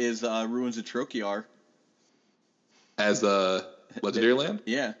well is Ruins of Trokiar. As a legendary land?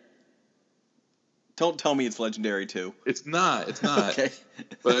 Yeah. Don't tell me it's legendary too. It's not. Okay.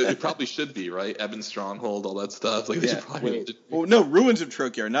 But it probably should be, right? Ebon Stronghold, all that stuff. They should probably. Well, no, Ruins of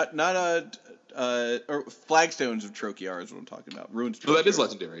Trokiar, not or Flagstones of Trokiar is what I'm talking about. Ruins of Trokiar. No, that is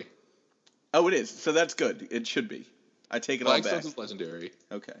legendary. Oh, it is. So that's good. It should be. I take it all back. Flagstones is legendary.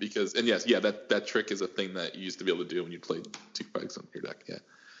 Okay. Because that trick is a thing that you used to be able to do when you played 2 Flagstones in your deck. Yeah.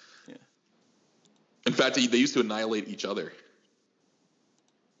 Yeah. In fact, they used to annihilate each other.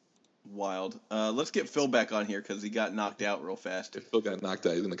 Wild. Let's get Phil back on here because he got knocked out real fast. If Phil got knocked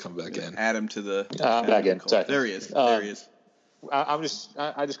out, he's going to come back in. Add him to the... back in. Sorry. There he is. There he is. I just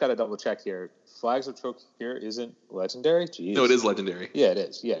got to double check here. Flags of Trocare isn't legendary? Jeez. No, it is legendary. Yeah, it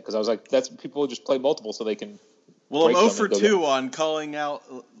is. Yeah, because I was like, that's people just play multiple so they can. Well, I'm break 0 them for and go 2 get- on calling out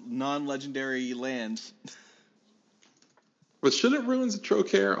non-legendary lands. But shouldn't Ruins of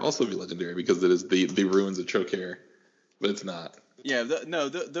Trocare also be legendary because it is the Ruins of Trocare? But it's not. Yeah,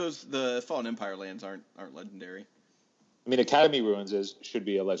 those the Fallen Empire lands aren't legendary. I mean, Academy Ruins should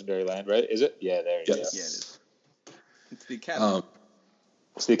be a legendary land, right? Is it? Yeah, there it is. Yes. Yeah, it is. It's the Academy.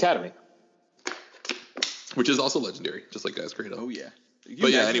 It's the Academy. Which is also legendary, just like Gaia's Cradle. Oh yeah. Can you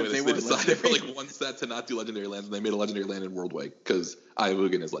But yeah, imagine if anyway, they weren't decided for legendary? like one set to not do legendary lands, and they made a legendary land in Worldway because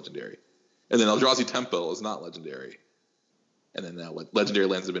Ayavugan is legendary. And then Eldrazi Temple is not legendary. And then now legendary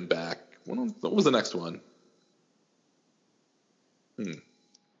lands have been back. What was the next one?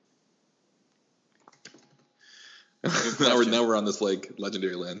 Now we're on this like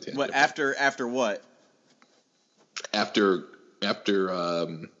legendary land tangent. What after what? After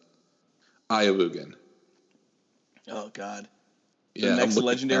Ayavugan. Oh God. Yeah, The next I'm looking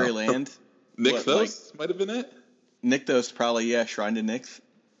legendary now. land. Nykthos might have been it. Nykthos probably, yeah, Shrine to Nyx.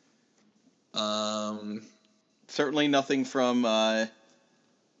 Um, Certainly nothing from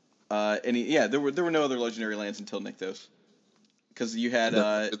any. Yeah, there were no other legendary lands until Nykthos, because you had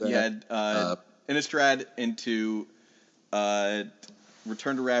Innistrad into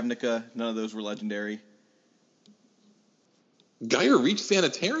Return to Ravnica. None of those were legendary. Gaia Reach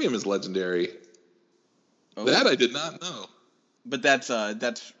Sanitarium is legendary. Oh, That I did not know. but that's well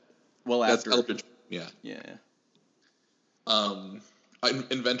That's after. Eldritch. Yeah. Yeah.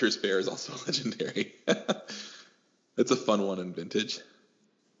 Inventor's Fair is also legendary. It's a fun one in Vintage.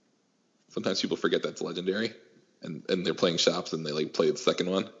 Sometimes people forget that's legendary, and they're playing shops and they like play the second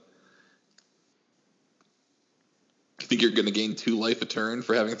one. You think you're going to gain 2 life a turn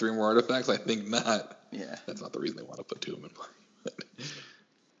for having 3 more artifacts? I think not. Yeah. That's not the reason they want to put 2 of them in play.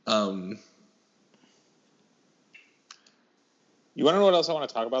 You want to know what else I want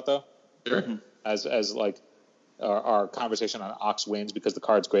to talk about, though? Sure. As like our conversation on Ox wins because the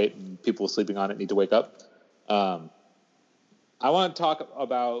card's great and people sleeping on it need to wake up. I want to talk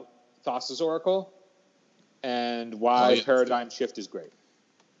about Thassa's Oracle and why Paradigm Shift is great.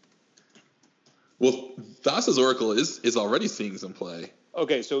 Well, Thassa's Oracle is already seeing some play.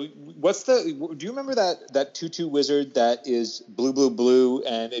 Okay, so do you remember that 2/2 wizard that is blue,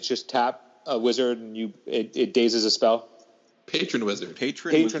 and it's just tap a wizard and it dazes a spell? Patron Wizard.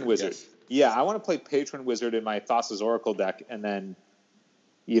 Patron Wizard. Yes. Yeah, I want to play Patron Wizard in my Thassa's Oracle deck, and then,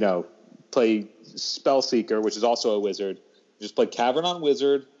 play Spellseeker, which is also a wizard. Just play Cavern on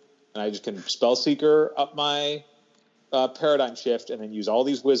Wizard, and I just can Spellseeker up my Paradigm Shift, and then use all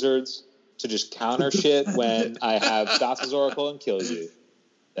these wizards to just counter shit when I have Thassa's Oracle and kill you.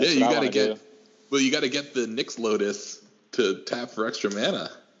 That's you what I gotta wanna get. do. Well, you gotta get the Nyx Lotus to tap for extra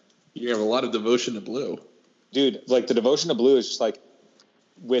mana. You have a lot of devotion to blue. Dude, like the Devotion to Blue is just like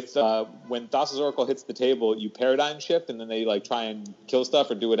with when Thassa's Oracle hits the table, you Paradigm Shift, and then they like try and kill stuff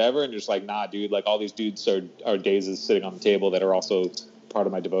or do whatever, and you're just like, nah, dude, like all these dudes are dazes sitting on the table that are also part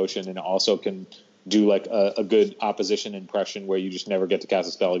of my devotion, and also can do like a good opposition impression where you just never get to cast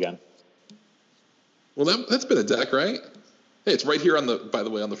a spell again. Well, that's been a deck, right? Hey, it's right here on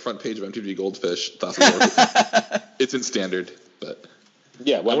the front page of MTG Goldfish. Thassa's Oracle. It's in standard, but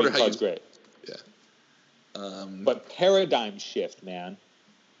Yeah, well, I wonder mean, how card's great. yeah. But Paradigm Shift, man.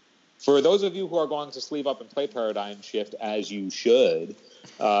 For those of you who are going to sleeve up and play Paradigm Shift, as you should,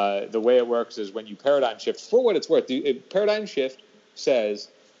 the way it works is when you Paradigm Shift, for what it's worth, Paradigm Shift says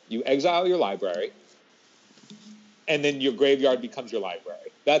you exile your library, and then your graveyard becomes your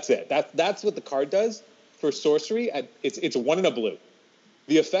library. That's it. That's what the card does for sorcery. It's 1 in a blue.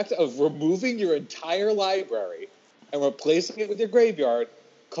 The effect of removing your entire library and replacing it with your graveyard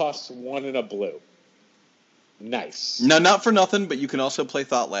costs 1 in a blue. Nice. No, not for nothing, but you can also play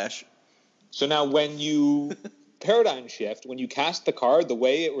Thought Lash. So now when you Paradigm Shift, when you cast the card, the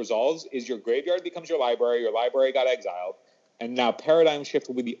way it resolves is your graveyard becomes your library got exiled, and now Paradigm Shift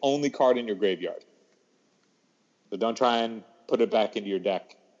will be the only card in your graveyard. So don't try and put it back into your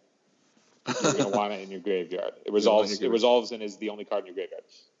deck. You're going to want it in your graveyard. It resolves and is the only card in your graveyard.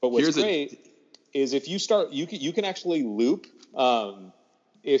 But what's great is if you start, you can actually loop.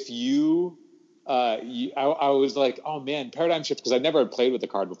 If you, I was like, oh man, Paradigm Shift, because I've never played with the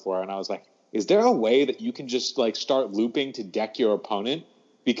card before, and I was like, is there a way that you can just like start looping to deck your opponent?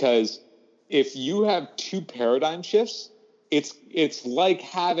 Because if you have 2 Paradigm Shifts, it's like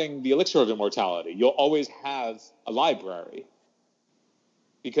having the Elixir of Immortality. You'll always have a library.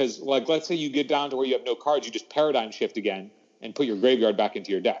 Because, like, let's say you get down to where you have no cards, you just Paradigm Shift again and put your graveyard back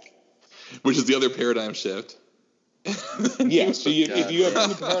into your deck. Which is the other Paradigm Shift. Yeah, so if you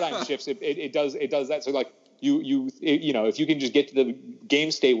have 2 paradigm shifts, it does that. So like if you can just get to the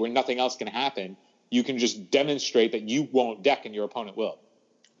game state where nothing else can happen, you can just demonstrate that you won't deck and your opponent will.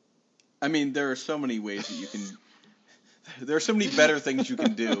 I mean, there are so many ways that you can. There are so many better things you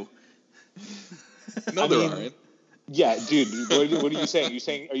can do. No, there aren't. Yeah, dude. What are you saying?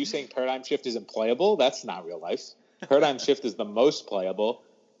 Are you saying paradigm shift isn't playable? That's not real life. Paradigm shift is the most playable.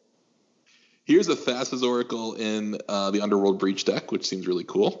 Here's a Thassa's Oracle in the Underworld Breach deck, which seems really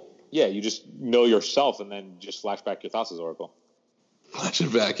cool. Yeah, you just mill yourself and then just flash back your Thassa's Oracle. Flash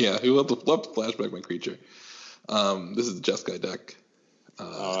it back, yeah. Who love to flash back my creature? This is the Jeskai deck.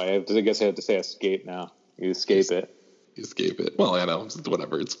 I guess I have to say escape now. You escape it. You escape it. Well, I know.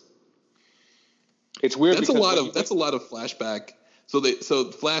 Whatever. It's weird. That's a lot of flashback. So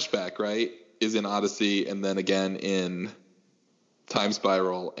flashback, right, is in Odyssey and then again in Time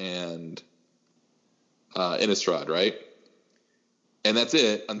Spiral and Innistrad, right? And that's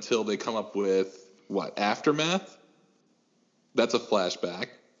it until they come up with what? Aftermath? That's a flashback.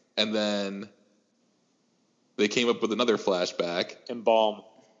 And then they came up with another flashback. Embalm,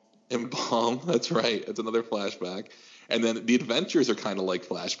 that's right. It's another flashback. And then the adventures are kind of like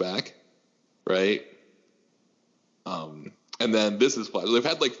flashback, right? And then this is flash. They've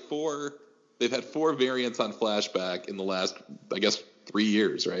had 4 variants on flashback in the last, I guess, 3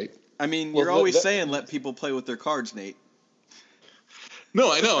 years, right? I mean, you're always saying let people play with their cards, Nate.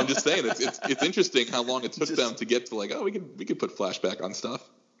 No, I know. I'm just saying it's interesting how long it took them to get to like, oh, we could put flashback on stuff.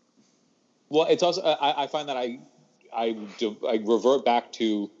 Well, it's also I find that I revert back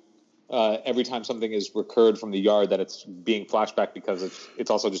to every time something is recurred from the yard that it's being flashback because it's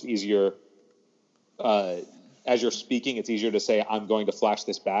also just easier. As you're speaking, it's easier to say I'm going to flash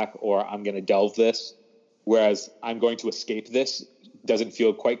this back or I'm going to delve this, whereas I'm going to escape this doesn't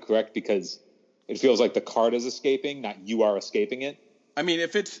feel quite correct because it feels like the card is escaping, not you are escaping it. I mean,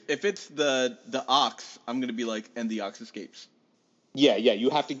 if it's the Ox, I'm going to be like, and the Ox escapes. Yeah, you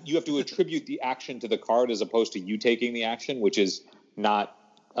have to attribute the action to the card as opposed to you taking the action, which is not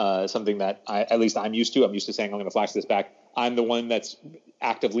something that I'm used to. I'm used to saying I'm going to flash this back. I'm the one that's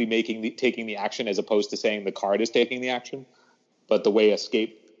actively taking the action as opposed to saying the card is taking the action. But the way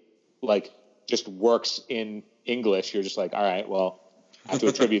escape just works in English, you're just like, all right, well, I have to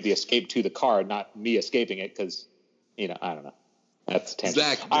attribute the escape to the card, not me escaping it, because I don't know. That's tangent.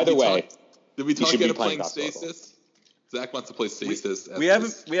 Zach, either way, did we talk about playing Stasis? Stasis? Zach wants to play Stasis. We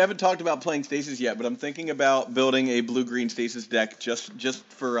haven't talked about playing Stasis yet, but I'm thinking about building a blue-green Stasis deck just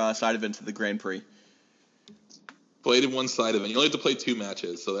for side events at the Grand Prix. Played in one side event. You only have to play 2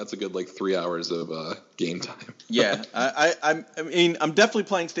 matches, so that's a good 3 hours of game time. Yeah, I mean, I'm definitely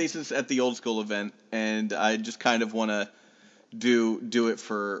playing Stasis at the old school event, and I just kind of want to do it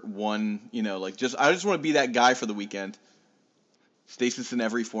for one. I just want to be that guy for the weekend. Stasis in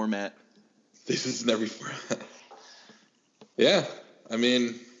every format. Yeah, I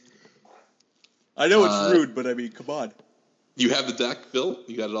mean, I know it's rude, but I mean, come on. You have the deck built.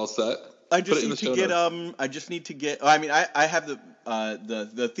 You got it all set. I just need to get. I mean, I have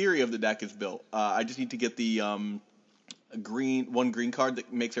the theory of the deck is built. I just need to get the one green card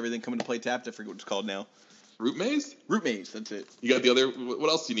that makes everything come into play tapped. I forget what it's called now. Root Maze. That's it. You got the other. What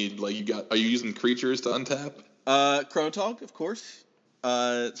else do you need? Are you using creatures to untap? Chronotog, of course.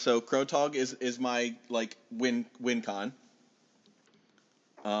 So Chronotog is my win con.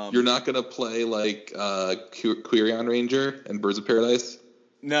 You're not gonna play Quirion Ranger and Birds of Paradise?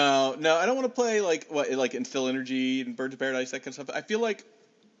 No, I don't want to play Instill Energy and Birds of Paradise, that kind of stuff. I feel like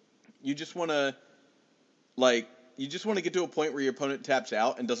you just want to get to a point where your opponent taps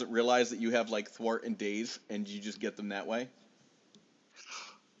out and doesn't realize that you have Thwart and Daze, and you just get them that way.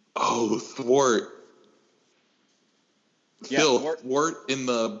 Oh, Thwart. Yeah, Phil, Thwart in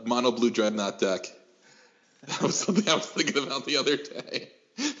the mono blue Dreadnought deck. That was something I was thinking about the other day.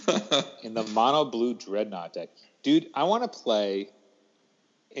 In the mono blue Dreadnought deck, dude, I want to play.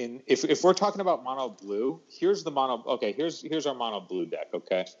 If we're talking about mono blue, here's our mono blue deck.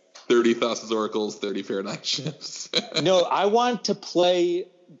 Okay, 30 Thassa's Oracles, 30 Paradigm Shifts. No, I want to play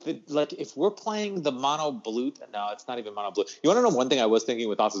if we're playing the mono blue. No, it's not even mono blue. You want to know one thing I was thinking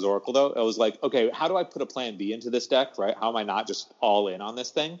with Thassa's Oracle though? I was like, okay, how do I put a plan B into this deck? Right? How am I not just all in on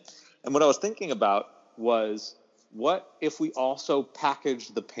this thing? And what I was thinking about was, what if we also package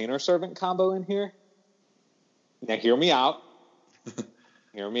the Painter Servant combo in here? Now, hear me out.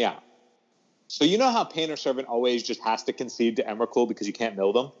 Hear me out. So you know how Painter Servant always just has to concede to Emrakul because you can't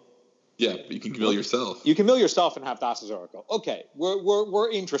mill them? Yeah, but you can mill yourself. You can mill yourself and have Thassa's Oracle. Okay,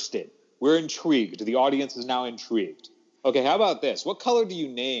 we're interested. We're intrigued. The audience is now intrigued. Okay, how about this? What color do you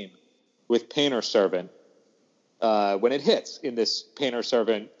name with Painter Servant when it hits in this Painter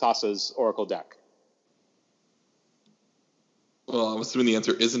Servant Thassa's Oracle deck? Well, I'm assuming the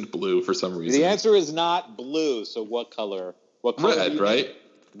answer isn't blue for some reason. The answer is not blue. So what color? What color? Red, right?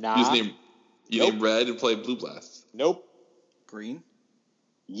 Nah. You name red and play Blue Blast. Nope. Green?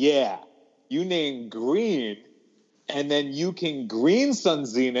 Yeah. You name green, and then you can green Sun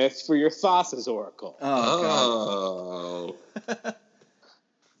Zenith for your Thassa's Oracle. Oh, God.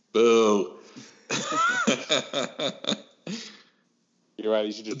 Boo. You're right.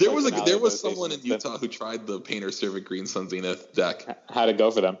 You should just. There was someone in Utah who tried the Painter Servant Green Sun Zenith deck. How'd it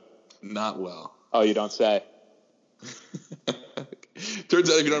go for them? Not well. Oh, you don't say. Turns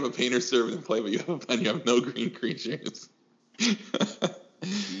out if you don't have a Painter Servant in play, but you have no green creatures.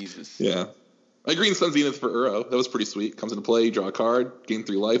 Jesus. Yeah. My Green Sun Zenith for Uro. That was pretty sweet. Comes into play, you draw a card, gain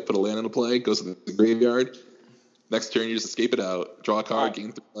 3 life, put a land into play, goes to the graveyard. Next turn, you just escape it out. Draw a card,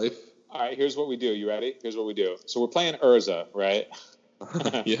 gain 3 life. All right, here's what we do. You ready? Here's what we do. So we're playing Urza, right?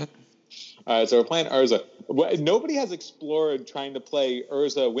 Yeah. All right, so we're playing Urza. Nobody has explored trying to play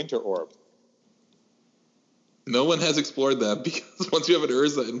Urza Winter Orb. No one has explored that because once you have an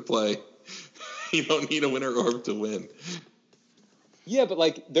Urza in play, you don't need a Winter Orb to win. Yeah, but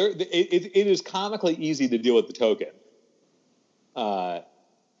like it is comically easy to deal with the token.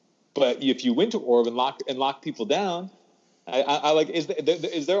 But if you Winter Orb and lock people down, I like. Is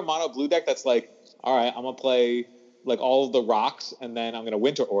there a mono blue deck that's like, all right, I'm gonna play like all of the rocks, and then I'm gonna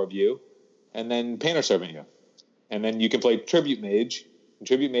Winter Orb you, and then Painter Servant you, and then you can play Tribute Mage. And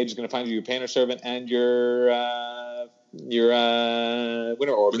Tribute Mage is gonna find you your Painter Servant and your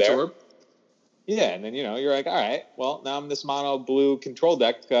Winter Orb Winter there. Orb? Yeah, and then you're like, all right, well now I'm this mono blue control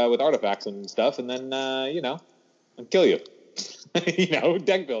deck with artifacts and stuff, and then I'll kill you.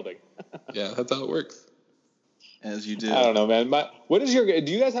 Deck building. Yeah, that's how it works. As you do. I don't know, man.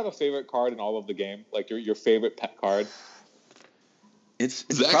 Do you guys have a favorite card in all of the game? Like your favorite pet card? It's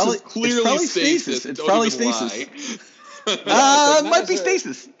Zax probably is clearly Stasis. It's Don't probably even Stasis. lie. It might be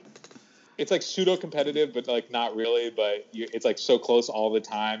Stasis. It's like pseudo competitive, but like not really. But it's like so close all the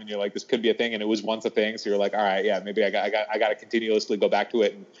time, and you're like, this could be a thing, and it was once a thing. So you're like, all right, yeah, maybe I got to continuously go back to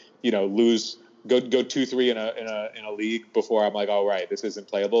it and lose. Go 2-3 in a league before I'm like, oh right, this isn't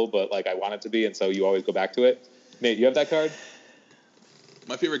playable, but like I want it to be, and so you always go back to it. Nate, you have that card?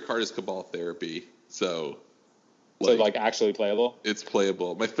 My favorite card is Cabal Therapy. So actually playable? It's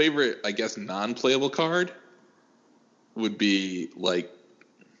playable. My favorite, I guess, non-playable card would be like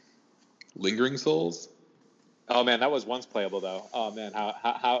Lingering Souls. Oh man, that was once playable though. Oh man,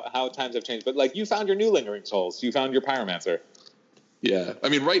 how times have changed. But like you found your new Lingering Souls. You found your Pyromancer. Yeah, I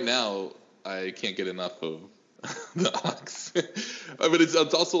mean, right now I can't get enough of the Ox. I mean, it's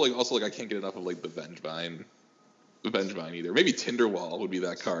also like I can't get enough of like the Vengevine either. Maybe Tinderwall would be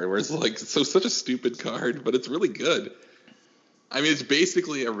that card where it's like such a stupid card, but it's really good. I mean, it's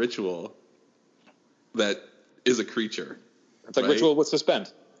basically a ritual that is a creature. It's like ritual with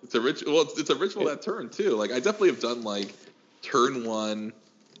suspend. It's a ritual. Well, it's a ritual that turn too. Like I definitely have done like turn 1,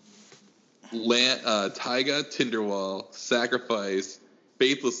 Taiga, Tinderwall, sacrifice,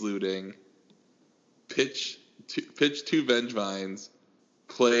 faithless looting, pitch 2 Vengevines,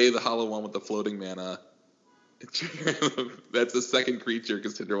 play the hollow one with the floating mana. That's the second creature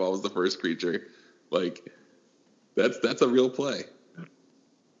because Tinderwall was the first creature. Like that's a real play.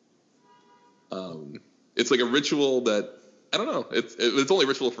 It's like a ritual that I don't know. It's only a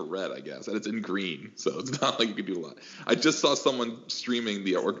ritual for red, I guess, and it's in green, so it's not like you can do a lot. I just saw someone streaming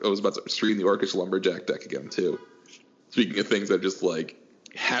I was about to stream the Orcish Lumberjack deck again too. Speaking of things that just like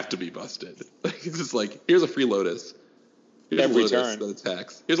have to be busted, like it's just like here's a free Lotus. Here's every a Lotus turn that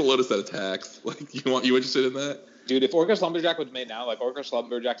attacks. Here's a Lotus that attacks. Like you interested in that? Dude, if Orcish Lumberjack was made now, like Orcish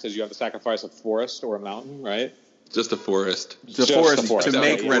Lumberjack says you have to sacrifice a forest or a mountain, right? Just a forest. Just a forest to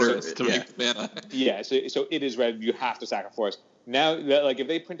make red. To make mana. Yeah, so it is red. You have to sacrifice. Now, like if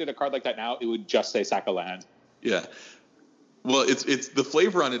they printed a card like that now, it would just say sack a land. Yeah. Well, it's the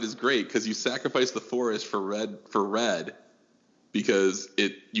flavor on it is great because you sacrifice the forest for red because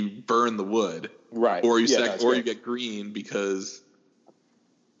you burn the wood. Right. Or you get green because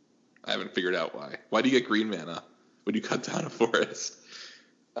I haven't figured out why. Why do you get green mana when you cut down a forest?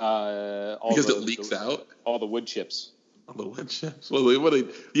 Because it leaks out. All the wood chips. All the wood chips. Well, they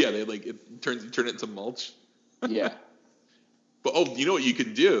like it turn it into mulch. Yeah. But you know what you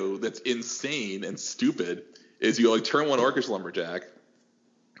can do that's insane and stupid is you like turn 1 Orcish Lumberjack,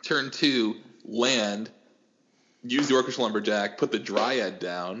 turn 2 land, use the Orcish Lumberjack, put the Dryad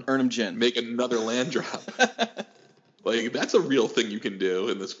down, earn 'em Gen, make another land drop. Like that's a real thing you can do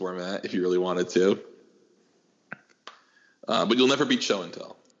in this format if you really wanted to. But you'll never beat Show and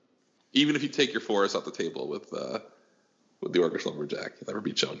Tell. Even if you take your forest off the table with the Orcish Lumberjack, you'll never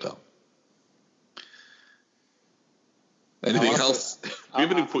beat Show and Tell. Anything else? We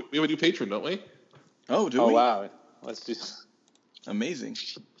have a new patron, don't we? Oh, do we? Oh, wow. Let's do. Amazing.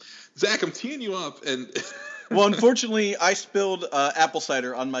 Zach, I'm teeing you up, and well, unfortunately, I spilled apple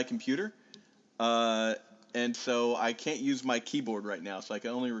cider on my computer, and so I can't use my keyboard right now, so I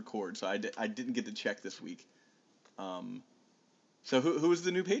can only record. So I didn't get to check this week. So who is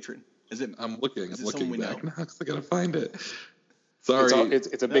the new patron? Is it? I'm looking back now because I gotta find it. Sorry,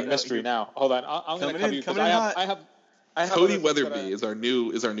 it's a big mystery now. Hold on, I'm gonna cover you because I have Cody Weatherby is our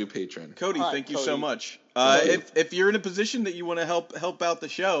new patron. Cody, thank you so much. If you're in a position that you want to help out the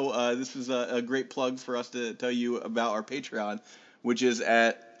show, this is a great plug for us to tell you about our Patreon, which is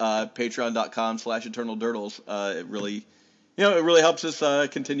at patreon.com/eternaldurdles. It really helps us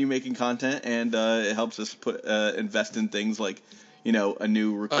continue making content, and it helps us invest in things like a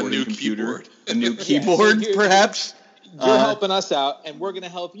new recording computer, a new keyboard, perhaps. You're helping us out, and we're going to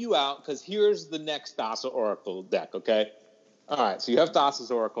help you out, because here's the next Thassa Oracle deck, okay? All right, so you have Thassa's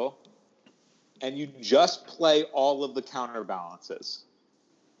Oracle, and you just play all of the counterbalances.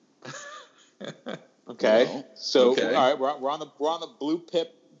 Okay? Well, so, all right, we're on the blue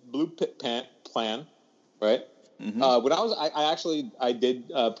pip plan, right? Mm-hmm. When I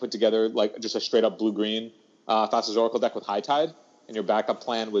did put together like just a straight up blue-green Thassa's Oracle deck with High Tide. And your backup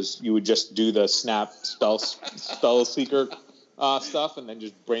plan was you would just do the snap spell seeker stuff and then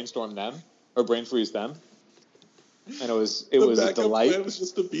just brainstorm them or brain freeze them. And it was a delight. Plan was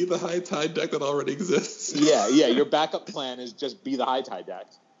just to be the High Tide deck that already exists. Yeah. Your backup plan is just be the High Tide deck,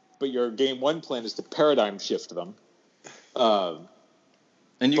 but your game one plan is to paradigm shift them.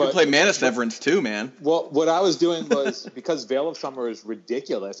 And you can play Mana Severance too, man. Well, what I was doing was, because Veil of Summer is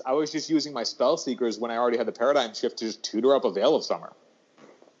ridiculous, I was just using my Spell Seekers when I already had the Paradigm Shift to just tutor up a Veil of Summer.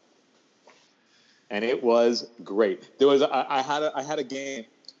 And it was great. I had a game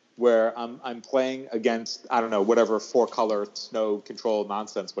where I'm playing against, I don't know, whatever 4-color snow control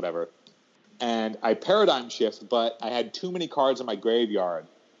nonsense, whatever. And I Paradigm Shift, but I had too many cards in my graveyard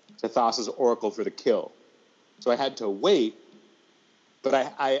to Thassa's Oracle for the kill. So I had to wait.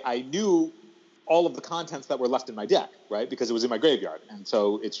 But I knew all of the contents that were left in my deck, right? Because it was in my graveyard. And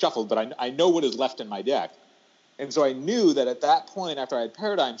so it's shuffled, but I know what is left in my deck. And so I knew that at that point, after I had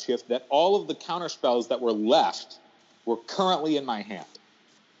Paradigm Shift, that all of the counter spells that were left were currently in my hand.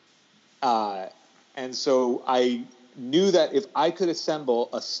 And so I knew that if I could assemble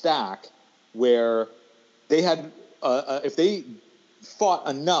a stack where they had, if they fought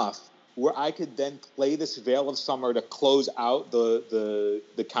enough, where I could then play this Veil of Summer to close out the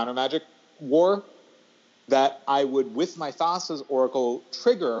counter magic war, that I would, with my Thassa's Oracle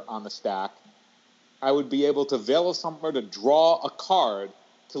trigger on the stack, I would be able to Veil of Summer to draw a card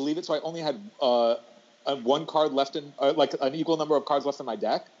to leave it so I only had one card left in, like an equal number of cards left in my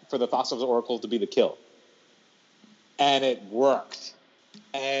deck for the Thassa's Oracle to be the kill. And it worked.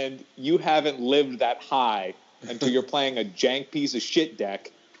 And you haven't lived that high until you're playing a jank piece of shit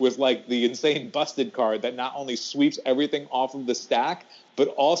deck with like the insane busted card that not only sweeps everything off of the stack, but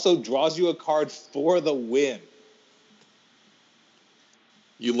also draws you a card for the win.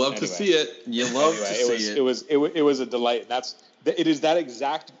 You love to see it. You love to see it. It was a delight. It is that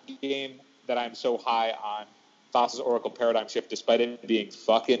exact game that I'm so high on Thassa's Oracle Paradigm Shift, despite it being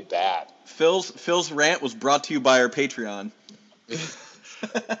fucking bad. Phil's rant was brought to you by our Patreon.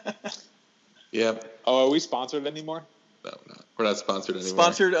 Yep. Oh, are we sponsored anymore? No, we're not sponsored anymore.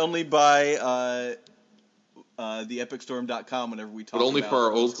 Sponsored only by theepicstorm.com whenever we talk but only about for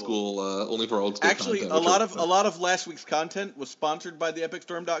our old school Actually, content, a lot of last week's content was sponsored by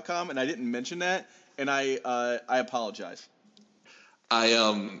theepicstorm.com, and I didn't mention that, and I apologize. I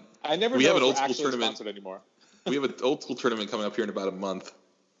never we know have an if old we're school tournament sponsored anymore. We have an old school tournament coming up here in about a month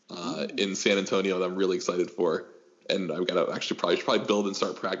in San Antonio that I'm really excited for. And I've got to should probably build and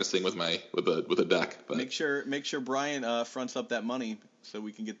start practicing with a deck. But make sure Brian fronts up that money so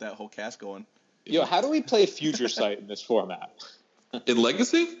we can get that whole cast going. Yo, how do we play Future Sight in this format? In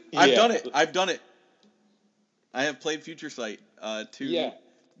Legacy? I've done it. I have played Future Sight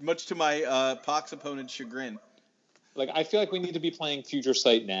much to my Pox opponent's chagrin. Like, I feel like we need to be playing Future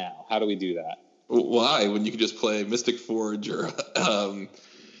Sight now. How do we do that? Why? When you can just play Mystic Forge or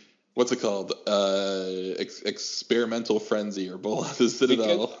what's it called? Experimental Frenzy or Bolas'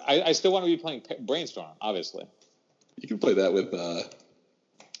 Citadel. Because I still want to be playing Brainstorm, obviously. You can play that with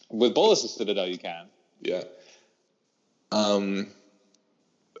Bolas' Citadel, you can. Yeah. I've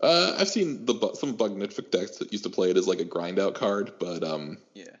seen some Bugnific decks that used to play it as like a grind out card, but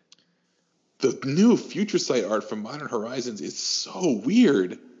yeah. The new Future Sight art from Modern Horizons is so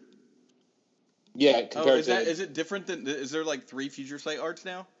weird. Yeah, compared is it different than? Is there like 3 Future Sight arts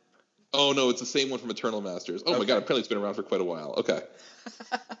now? Oh no, it's the same one from Eternal Masters. Oh my god, apparently it's been around for quite a while. Okay.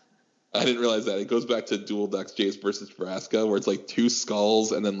 I didn't realize that. It goes back to Dual Decks Jace versus Vraska, where it's like 2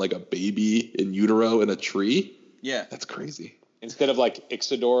 skulls and then like a baby in utero in a tree. Yeah. That's crazy. Instead of like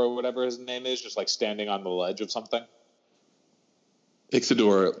Ixidor or whatever his name is, just like standing on the ledge of something.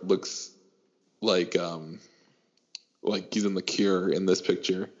 Ixidor looks like he's in The Cure in this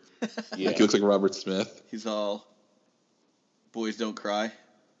picture. Yeah. Like he looks like Robert Smith. He's all boys don't cry.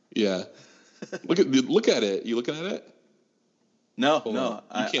 Yeah. Look at it. You looking at it? No, Hold no.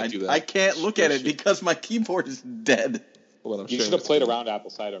 on. You can't do that. I can't look at it because my keyboard is dead. Hold on, You should have played around Apple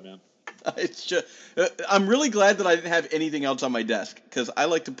Cider, man. It's just I'm really glad that I didn't have anything else on my desk because I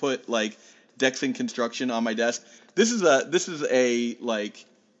like to put like decks in construction on my desk. This is a like,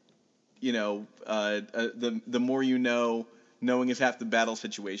 you know, the more you know, knowing is half the battle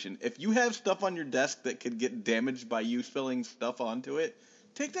situation. If you have stuff on your desk that could get damaged by you spilling stuff onto it,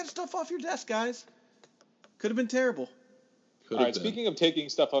 take that stuff off your desk, guys. Could have been terrible. All right, speaking of taking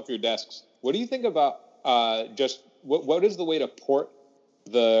stuff off your desks, what do you think about what is the way to port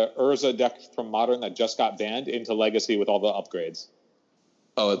the Urza deck from Modern that just got banned into Legacy with all the upgrades?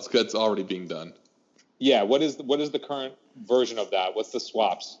 Oh, it's already being done. Yeah, what is the current version of that? What's the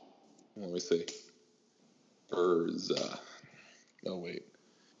swaps? Let me see. Urza. Oh wait,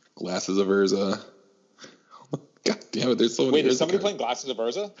 Glasses of Urza. God damn it! There's so many. Wait, is Urza somebody cards. playing Glasses of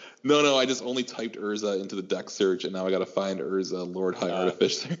Urza? No, I just only typed Urza into the deck search, and now I got to find Urza Lord High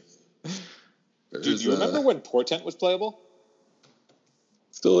Artificer. Dude, do you remember when Portent was playable?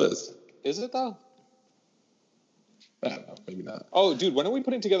 Still is. Is it though? I don't know, maybe not. Oh, dude, when are we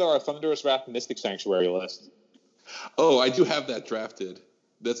putting together our Thunderous Wrath Mystic Sanctuary list? Oh, I do have that drafted.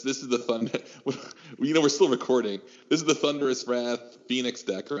 This is the Thunder. You know, we're still recording. This is the Thunderous Wrath Phoenix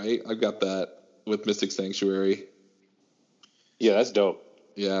deck, right? I've got that with Mystic Sanctuary. Yeah, that's dope.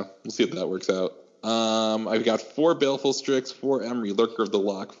 Yeah, we'll see if that works out. I've got 4 Baleful Strix, 4 Emery, Lurker of the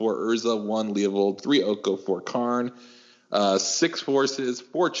Loch, 4 Urza, 1 Leovold, 3 Oko, 4 Karn, 6 Forces,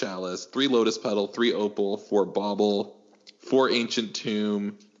 4 Chalice, 3 Lotus Petal, 3 Opal, 4 Bauble, 4 Ancient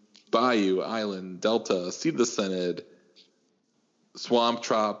Tomb, Bayou, Island, Delta, Seed of the Synod, Swamp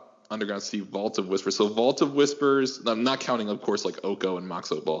Trop, Underground Sea, Vault of Whispers. So Vault of Whispers, I'm not counting, of course, like Oko and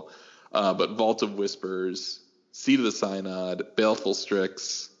Mox Opal, but Vault of Whispers, Seed of the Synod, Baleful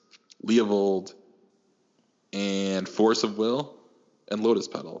Strix, Leovold, and Force of Will, and Lotus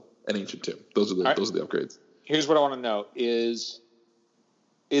Petal, and Ancient Tomb. Those are the upgrades. Here's what I want to know: is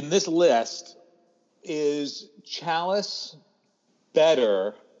in this list, is Chalice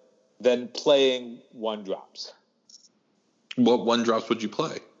better than playing 1-drops? What 1-drops would you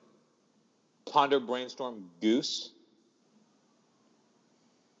play? Ponder, Brainstorm, Goose.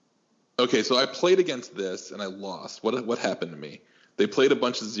 Okay, so I played against this and I lost. What happened to me? They played a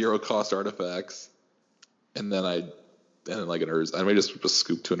bunch of 0-cost artifacts, and then like an Urza. I may just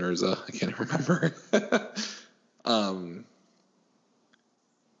scoop to an Urza. I can't even remember.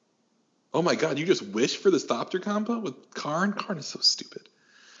 Oh my god, you just wish for the Thopter combo with Karn? Karn is so stupid.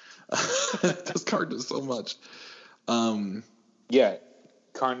 This card does so much. Yeah,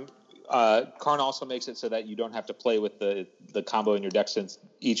 Karn also makes it so that you don't have to play with the combo in your deck since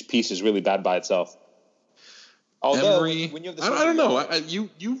each piece is really bad by itself. Although, Emery, when you have the I don't know.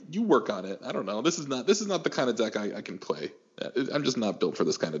 You work on it. I don't know. This is not the kind of deck I can play. I'm just not built for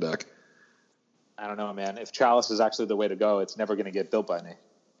this kind of deck. I don't know, man. If Chalice is actually the way to go, it's never going to get built by me.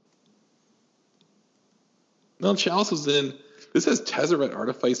 No, Chalice was in. This has Tezzeret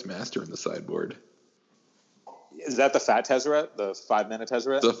Artifice Master in the sideboard. Is that the fat Tezzeret? The 5-mana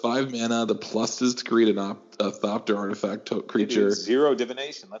Tezzeret? The 5 mana, the plus is to create a Thopter artifact creature. Dude, 0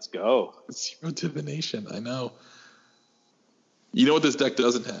 divination. Let's go. 0 divination. I know. You know what this deck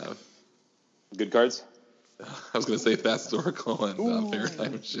doesn't have? Good cards? I was going to say Fast Oracle and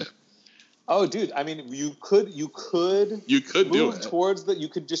Paradigm Shift. Oh, dude. I mean, you could do it towards you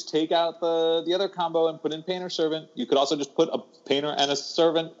could just take out the other combo and put in Painter Servant. You could also just put a Painter and a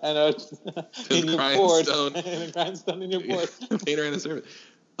Servant and a in your board and a Grindstone in your board. Painter and a Servant.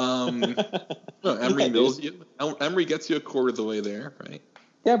 No, Emery mills you. Emery gets you a quarter of the way there, right?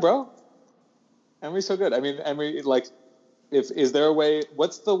 Yeah, bro. Emery's so good. I mean, Emery, like, is there a way?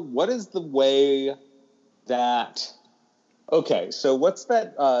 What is the way that? Okay, so what's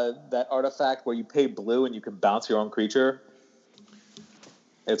that artifact where you pay blue and you can bounce your own creature?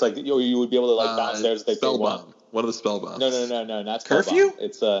 It's like you would be able to like bounce theirs if they pay 1. One of the spell bombs. No, not Curfew.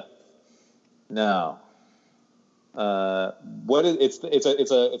 It's no. What is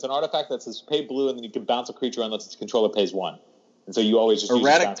it's an artifact that says pay blue and then you can bounce a creature unless its controller pays 1, and so you always just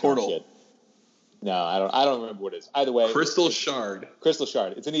Erratic use Portal. Shit. No, I don't remember what it is. Either way, Crystal Shard. Crystal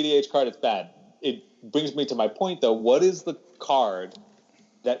Shard. It's an EDH card. It's bad. It brings me to my point, though. What is the card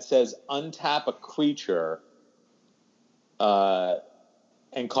that says untap a creature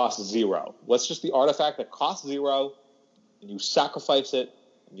and costs 0? What's just the artifact that costs 0, and you sacrifice it,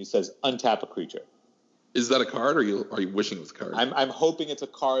 and it says untap a creature? Is that a card, or are you wishing it was a card? I'm hoping it's a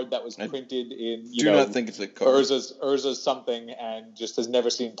card that was printed in, I do not think it's a card. Urza's something, and just has never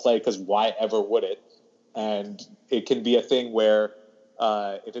seen play, because why ever would it? And it can be a thing where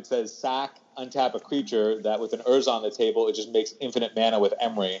if it says sack, untap a creature, that with an Urza on the table, it just makes infinite mana with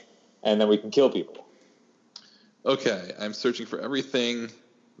Emry, and then we can kill people. Okay, I'm searching for everything.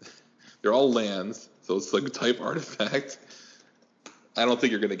 They're all lands, so it's like a type artifact. I don't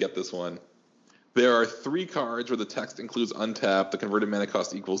think you're going to get this one. There are 3 cards where the text includes untap, the converted mana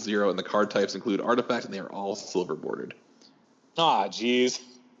cost equals 0, and the card types include artifact, and they are all silver bordered. Ah, jeez.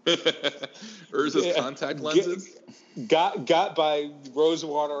 Urza's contact lenses. Got by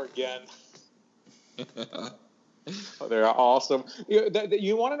Rosewater again. Oh, they're awesome.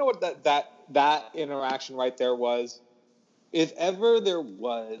 You want to know what that interaction right there was? If ever there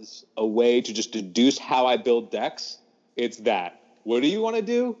was a way to just deduce how I build decks, it's that. What do you want to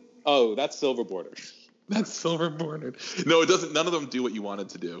do? Oh, that's silver bordered. That's silver bordered. No, it doesn't. None of them do what you wanted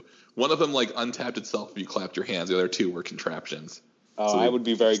to do. One of them untapped itself if you clapped your hands. The other 2 were contraptions. Oh, so I would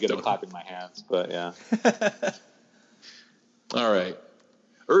be very good at clapping my hands, but yeah. All right.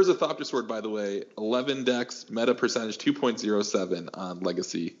 Urza Thopter Sword, by the way, 11 decks, meta percentage 2.07 on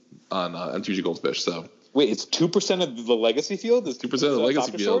Legacy on TG Goldfish. So wait, it's 2% of the Legacy field? Is 2% of the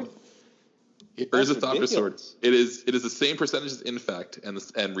Legacy field? Sword? Urza Thopter Sword. It is the same percentage as Infect and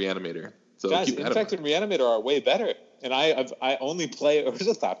Reanimator. So guys, Infect and Reanimator are way better, and I only play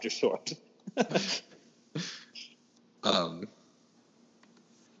Urza Thopter Sword.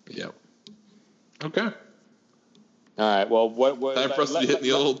 Yeah. Okay. All right. Well, what time for us to hit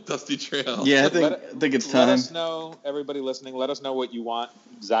the old dusty trail? Yeah, I think it's time. Let us know, everybody listening. Let us know what you want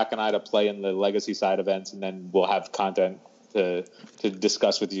Zach and I to play in the Legacy side events, and then we'll have content to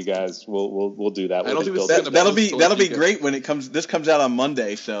discuss with you guys. We'll do that. That'll be great when it comes. This comes out on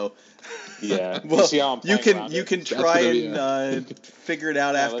Monday, so yeah. Well, see how I'm you can try and figure it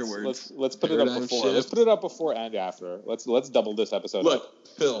out afterwards. Let's put it up before. Let's put it up before and after. Let's double this episode. Look,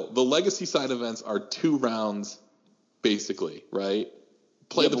 Phil, the Legacy side events are 2 rounds, basically, right?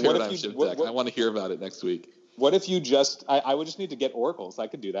 Play the Paradigm Shift deck. I want to hear about it next week. What if you just? I would just need to get oracles. I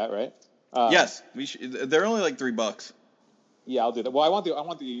could do that, right? Yes, we should. They're only like $3. Yeah, I'll do that. Well, I want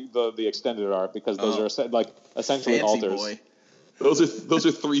the extended art because those are essentially fancy alters. Boy. Those are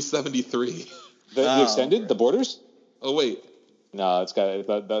 $373. The extended, the borders. Oh wait, no, it's got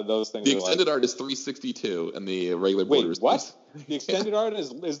those things. The extended art is $362, and the regular borders. Wait, what? The extended art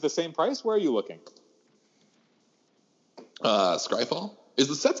is the same price. Where are you looking? Scryfall. The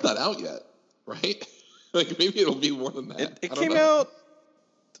set's not out yet, right? Maybe it'll be more than that. It came out.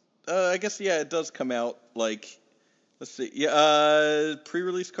 I guess it does come out let's see. Yeah,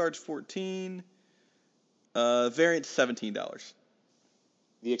 pre-release cards $14. Variant $17.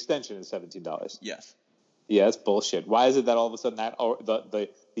 The extension is $17. Yes. Yeah, that's bullshit. Why is it that all of a sudden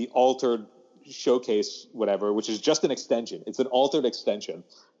the altered showcase whatever, which is just an extension, it's an altered extension,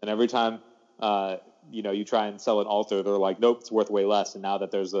 and every time you try and sell an alter, they're like, nope, it's worth way less. And now that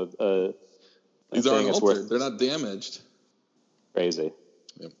there's these aren't altered, they're not damaged. Crazy.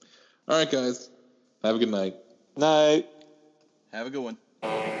 Yep. All right, guys, have a good night. Night. Have a good one.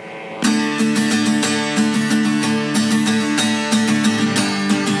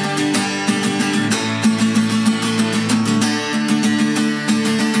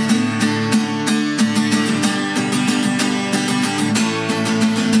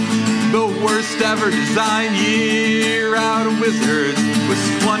 The worst ever design year out of Wizards was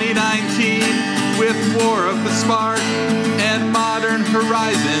 2019 with War of the Spark and Modern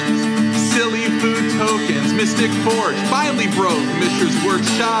Horizons. Silly food tokens, Mystic Forge finally broke Mishra's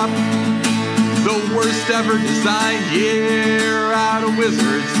Workshop. The worst ever design year out of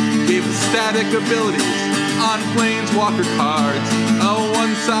Wizards gave us static abilities on Planeswalker cards, a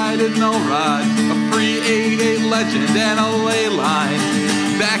one-sided Null Rod, a free 8/8 legend, and a ley line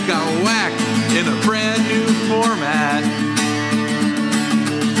that got whacked in a brand new format.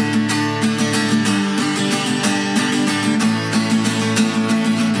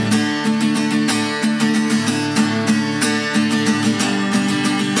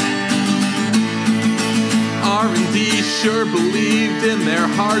 R&D sure believed in their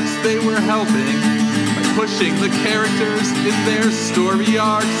hearts they were helping by pushing the characters in their story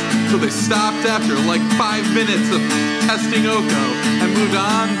arcs, so they stopped after like 5 minutes of testing Oko and moved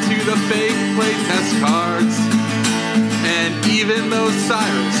on to the fake playtest cards. And even though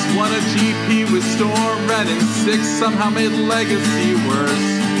Cyrus won a GP with Storm, Red and 6 somehow made Legacy worse.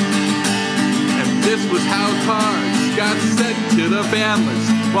 And this was how cards got sent to the ban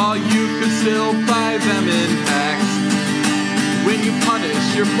list, while you could still buy them in packs. When you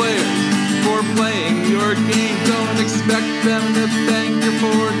punish your players for playing your game, don't expect them to thank or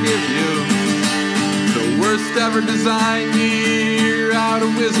forgive you. The worst ever design year out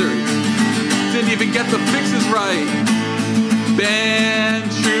of Wizards didn't even get the fixes right. Ban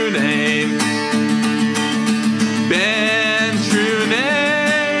True Name. Ban